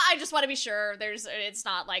 Well, I just want to be sure it's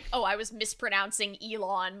not like, oh, I was mispronouncing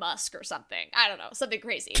Elon Musk or something. I don't know, something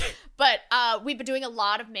crazy. But we've been doing a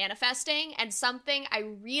lot of manifesting, and something I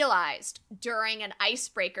realized during an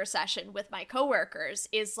icebreaker session with my coworkers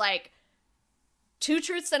is like 2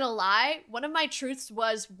 truths and a lie. One of my truths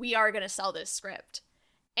was we are going to sell this script.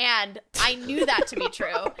 And I knew that to be true.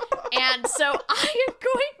 And so I am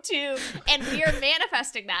going to, and we are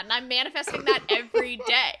manifesting that, and I'm manifesting that every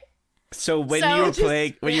day. So when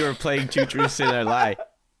you were playing 2 truths and a lie,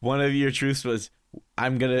 one of your truths was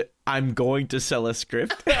I'm going to sell a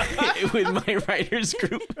script with my writers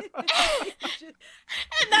group. And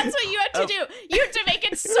that's what you had to do. You had to make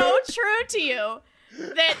it so true to you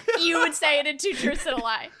that you would say it in 2 truths and a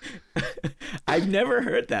lie. I've never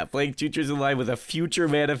heard that, playing 2 truths and a lie with a future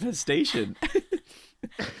manifestation.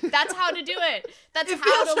 That's how to do it. That's it how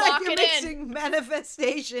feels to like lock you're it mixing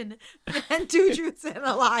manifestation and 2 truths and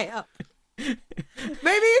a lie up. Maybe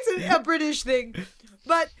it's a British thing,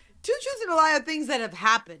 but 2 truths and a lie are things that have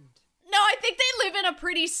happened. No, I think they live in a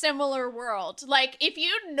pretty similar world. Like, if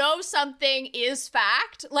you know something is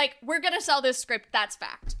fact, like, we're going to sell this script, that's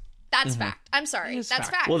fact. That's fact. I'm sorry. That's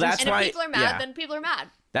fact. Well, that's and why, if people are mad, then people are mad.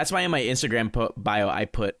 That's why in my Instagram bio I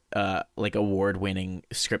put like award-winning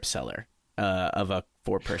script seller of a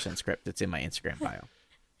 4-person script. That's in my Instagram bio.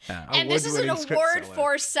 And this is an award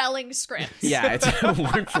for selling scripts. Yeah, it's an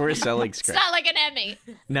award for selling scripts. It's not like an Emmy.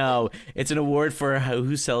 No, it's an award for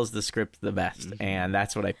who sells the script the best, and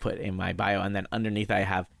that's what I put in my bio. And then underneath I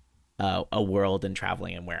have a world and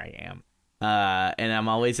traveling and where I am, and I'm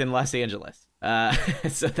always in Los Angeles.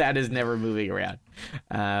 So that is never moving around.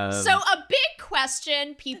 So a big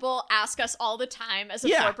question people ask us all the time as a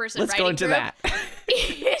 4-person let's writing go into group that.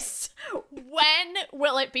 is when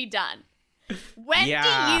will it be done? When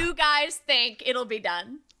do you guys think it'll be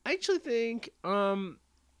done? I actually think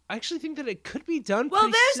actually think that it could be done. Well,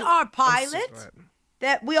 pretty there's soon. our pilot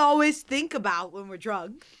that we always think about when we're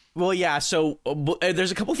drunk. Well, yeah, so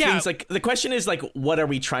there's a couple things. Like, the question is, like, what are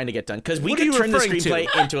we trying to get done? Because we could turn the screenplay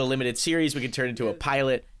into a limited series. We could turn it into a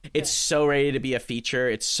pilot. It's so ready to be a feature.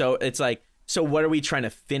 It's like, so what are we trying to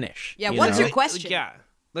finish? Yeah, what's your question? Yeah.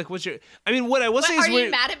 Like, what's your... I mean, what I will say is... Are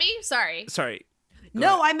you mad at me? Sorry.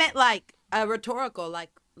 No, I meant, like, a rhetorical, like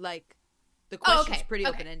the question's pretty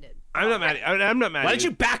open-ended. I'm not mad at Why don't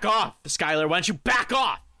you back off, Skylar? Why don't you back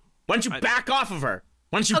off? Why don't you back off of her?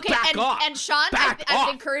 Why don't you back off? And Sean, I'd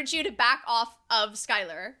encourage you to back off of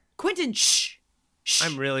Skylar. Quentin, shh.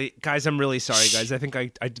 I'm really sorry, guys. I think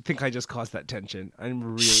I just caused that tension. I'm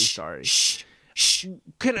really sorry. Shh.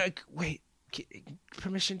 Can I wait?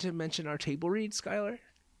 Permission to mention our table read, Skylar?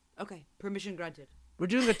 Okay, permission granted. We're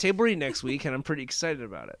doing a table read next week, and I'm pretty excited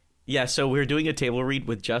about it. Yeah, so we're doing a table read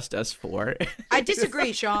with just us four. I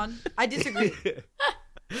disagree, Sean. I disagree.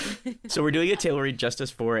 So we're doing a table read just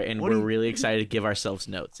us four, and we're really excited to give ourselves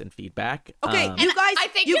notes and feedback. Okay,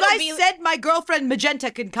 you guys said my girlfriend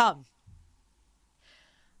Magenta can come.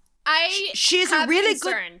 She's a really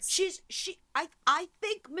concerns. good. I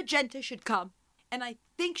think Magenta should come, and I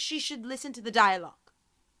think she should listen to the dialogue.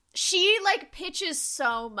 She like pitches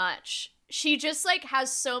so much. She just like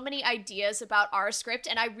has so many ideas about our script,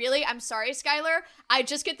 and I'm sorry, Skylar. I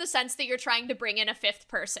just get the sense that you're trying to bring in a fifth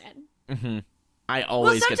person. Mm-hmm. I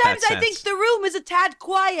always get that sense. Sometimes I think the room is a tad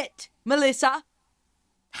quiet, Melissa.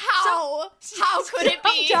 How could it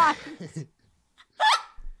be?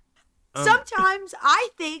 Sometimes I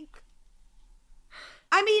think.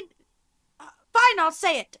 I mean, fine, I'll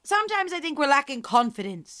say it. Sometimes I think we're lacking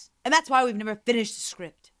confidence, and that's why we've never finished the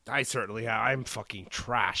script. I'm fucking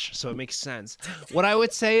trash, so it makes sense. What I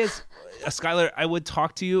would say is, Skylar, I would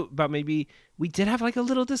talk to you about maybe we did have like a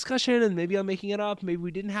little discussion, and maybe I'm making it up, maybe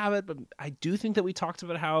we didn't have it, but I do think that we talked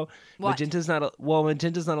about how Magenta's not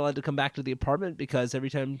allowed to come back to the apartment because every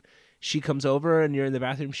time she comes over and you're in the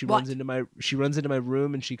bathroom, she runs into my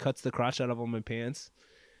room and she cuts the crotch out of all my pants.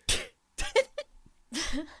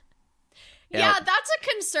 Yeah, that's a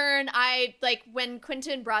concern. I like when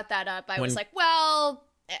Quentin brought that up, I was like, well,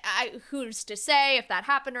 who's to say if that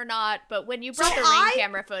happened or not? But when you brought the ring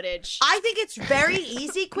camera footage, I think it's very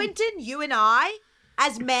easy, Quentin, you and I,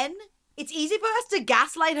 as men, it's easy for us to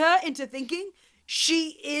gaslight her into thinking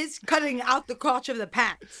she is cutting out the crotch of the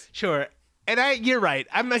pants. Sure. And you're right.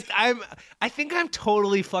 I think I'm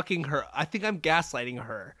totally fucking her. I think I'm gaslighting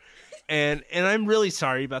her. And I'm really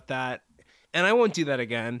sorry about that. And I won't do that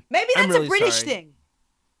again. Maybe that's a British thing.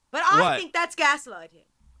 But I think that's gaslighting.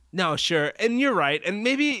 No, sure. And you're right. And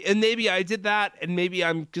maybe I did that, and maybe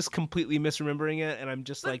I'm just completely misremembering it, and I'm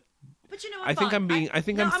just like, but you know what? I'm fucked up. I'm going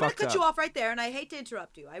to cut you off right there, and I hate to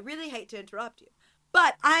interrupt you. I really hate to interrupt you.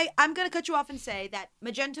 But I'm going to cut you off and say that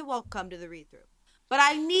Magenta won't come to the read-through. But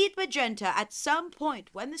I need Magenta at some point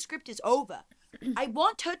when the script is over. I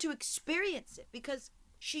want her to experience it because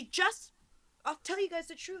she just... I'll tell you guys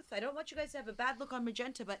the truth. I don't want you guys to have a bad look on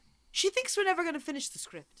Magenta, but she thinks we're never going to finish the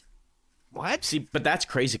script. What? See, but that's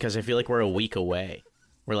crazy because I feel like we're a week away.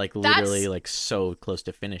 We're like literally like so close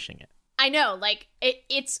to finishing it. I know, like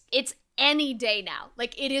it's any day now.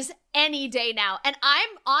 Like it is any day now. And I'm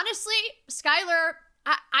honestly, Skylar,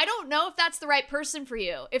 I don't know if that's the right person for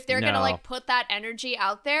you. If they're going to like put that energy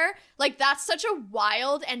out there, like that's such a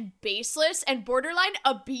wild and baseless and borderline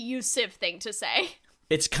abusive thing to say.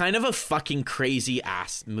 It's kind of a fucking crazy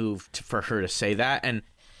ass move for her to say that. And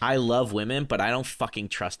I love women, but I don't fucking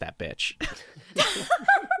trust that bitch.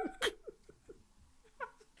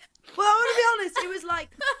 Well, I want to be honest. It was like,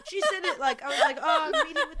 she said it like, I was like, oh, I'm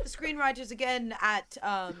meeting with the screenwriters again at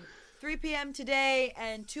 3 p.m. today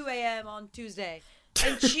and 2 a.m. on Tuesday.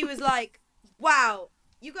 And she was like, wow,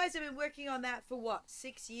 you guys have been working on that for what,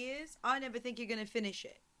 6 years? I never think you're going to finish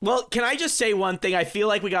it. Well, can I just say one thing? I feel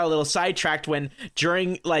like we got a little sidetracked when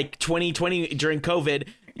during like 2020, during COVID,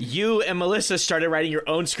 you and Melissa started writing your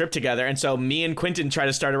own script together. And so me and Quentin tried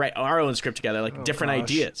to start to write our own script together, like different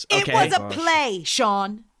ideas. Okay? It was a play,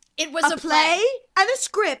 Sean. It was a play and a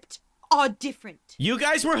script are different. You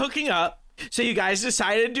guys were hooking up, so you guys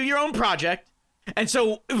decided to do your own project. And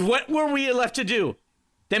so what were we left to do?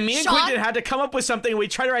 Then me and Quentin had to come up with something. We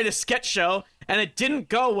tried to write a sketch show, and it didn't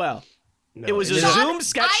go well. No, it was a Zoom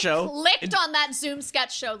sketch show. I clicked on that Zoom sketch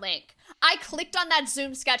show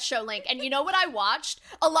link. And you know what I watched?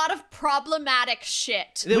 A lot of problematic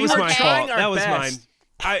shit. It was my fault. That was mine.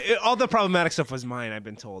 All the problematic stuff was mine, I've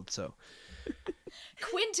been told, so.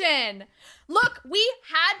 Quentin, look, we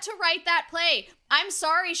had to write that play. I'm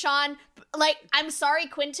sorry, Sean. Like, I'm sorry,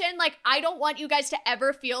 Quentin. Like, I don't want you guys to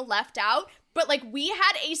ever feel left out. but like we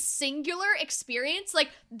had a singular experience. Like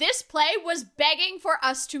this play was begging for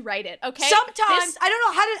us to write it, okay? Sometimes, I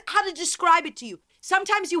don't know how to describe it to you.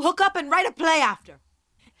 Sometimes you hook up and write a play after,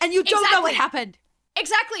 and you don't know what happened.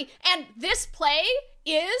 Exactly. And this play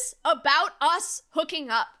is about us hooking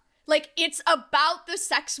up. Like, it's about the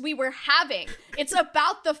sex we were having. It's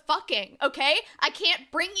about the fucking, okay? I can't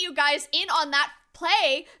bring you guys in on that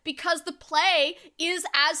play because the play is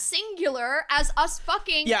as singular as us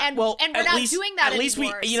fucking, and we're not doing that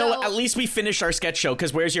anymore. At least we finished our sketch show,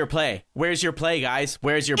 because where's your play? Where's your play, guys?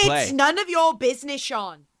 Where's your play? It's none of your business,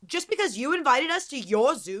 Sean. Just because you invited us to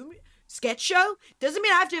your Zoom sketch show doesn't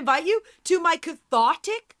mean I have to invite you to my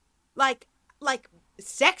cathartic, like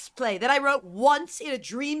sex play that I wrote once in a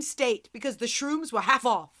dream state because the shrooms were half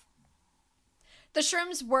off. The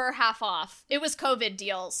shrooms were half off. It was COVID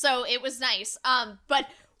deal, so it was nice. But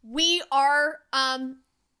we are, now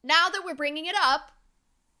that we're bringing it up,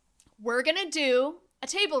 we're gonna do a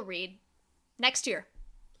table read next year.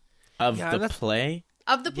 Of the play?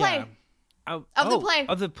 Of the play. Yeah. Of the play.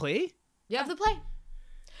 Of the play? Yeah. Of the play.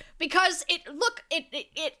 Because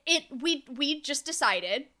we just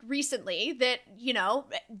decided recently that,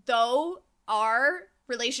 though our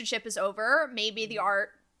relationship is over, maybe the art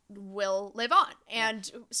will live on.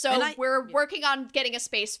 And so we're working on getting a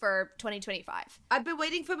space for 2025. I've been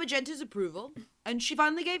waiting for Magenta's approval, and she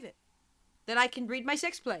finally gave it. That I can read my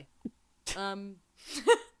sex play.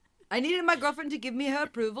 I needed my girlfriend to give me her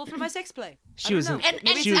approval for my sex play. She was in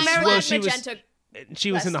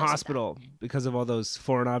the hospital because of all those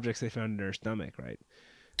foreign objects they found in her stomach, right?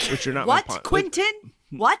 Which are not what, Quentin?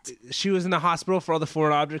 What? She was in the hospital for all the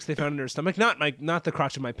foreign objects they found in her stomach. Not the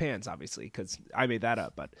crotch of my pants, obviously, because I made that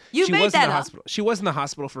up. But she was in the hospital. She was in the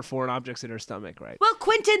hospital for foreign objects in her stomach, right? Well,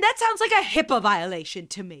 Quentin, that sounds like a HIPAA violation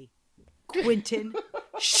to me. Quentin,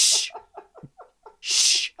 shh.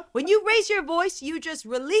 Shh. When you raise your voice, you just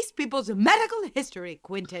release people's medical history,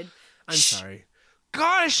 Quentin. I'm sorry.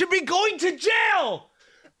 God, I should be going to jail!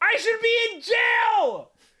 I should be in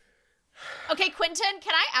jail! Okay, Quentin,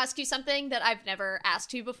 can I ask you something that I've never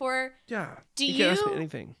asked you before? Yeah. You can ask me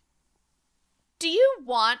anything. Do you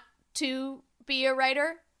want to be a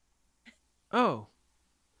writer? Oh.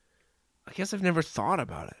 I guess I've never thought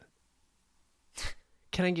about it.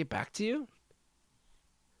 Can I get back to you?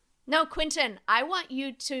 No, Quentin, I want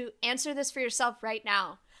you to answer this for yourself right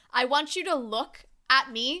now. I want you to look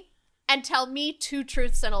at me and tell me 2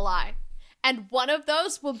 truths and a lie. And one of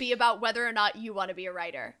those will be about whether or not you want to be a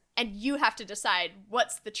writer. And you have to decide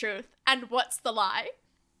what's the truth and what's the lie.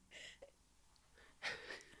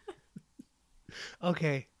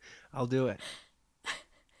 Okay, I'll do it.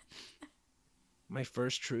 My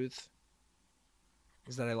first truth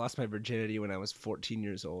is that I lost my virginity when I was 14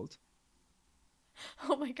 years old.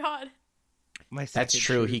 Oh my God. That's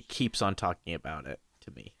true. He keeps on talking about it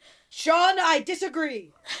to me. Sean, I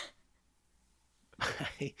disagree.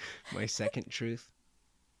 My second truth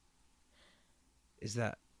is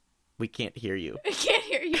that we can't hear you. I can't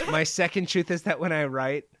hear you. My second truth is that when I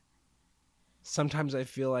write, sometimes I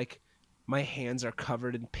feel like my hands are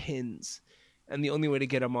covered in pins, and the only way to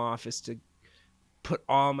get them off is to put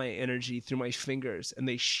all my energy through my fingers, and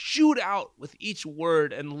they shoot out with each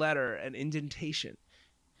word and letter and indentation.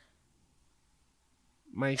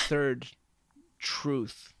 My third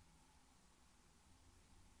truth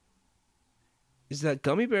is that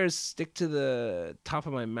gummy bears stick to the top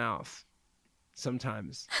of my mouth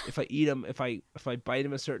sometimes. If I eat them, if I bite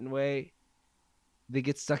them a certain way, they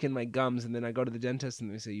get stuck in my gums, and then I go to the dentist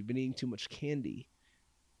and they say, "You've been eating too much candy."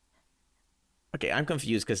 Okay, I'm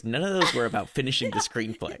confused because none of those were about finishing the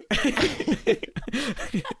screenplay.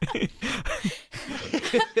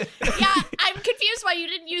 Yeah, I'm confused why you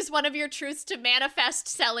didn't use one of your truths to manifest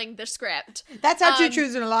selling the script. That's how 2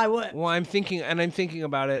 truths and a lie work. Well, I'm thinking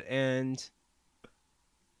about it, and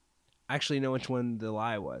I actually know which one the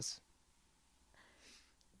lie was.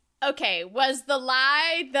 Okay, was the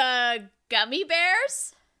lie the gummy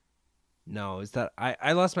bears? No, it's that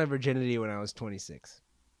I lost my virginity when I was 26.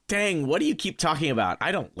 Dang, what do you keep talking about?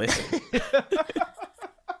 I don't listen.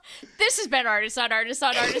 This has been Artists on Artists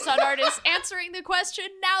on Artists on Artists answering the question,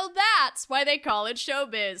 now that's why they call it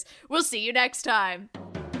showbiz. We'll see you next time.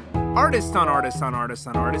 Artists on Artists on Artists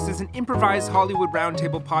on Artists is an improvised Hollywood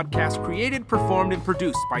Roundtable podcast created, performed, and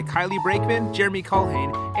produced by Kylie Brakeman, Jeremy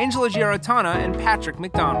Culhane, Angela Giarratana, and Patrick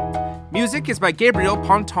McDonald. Music is by Gabriel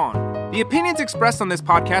Ponton. The opinions expressed on this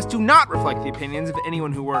podcast do not reflect the opinions of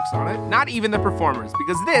anyone who works on it, not even the performers,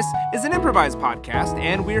 because this is an improvised podcast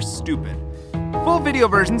and we're stupid. Full video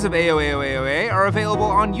versions of AOA are available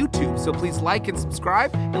on YouTube, so please like and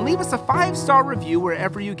subscribe and leave us a 5-star review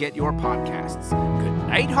wherever you get your podcasts. Good night.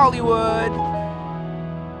 Night, Hollywood.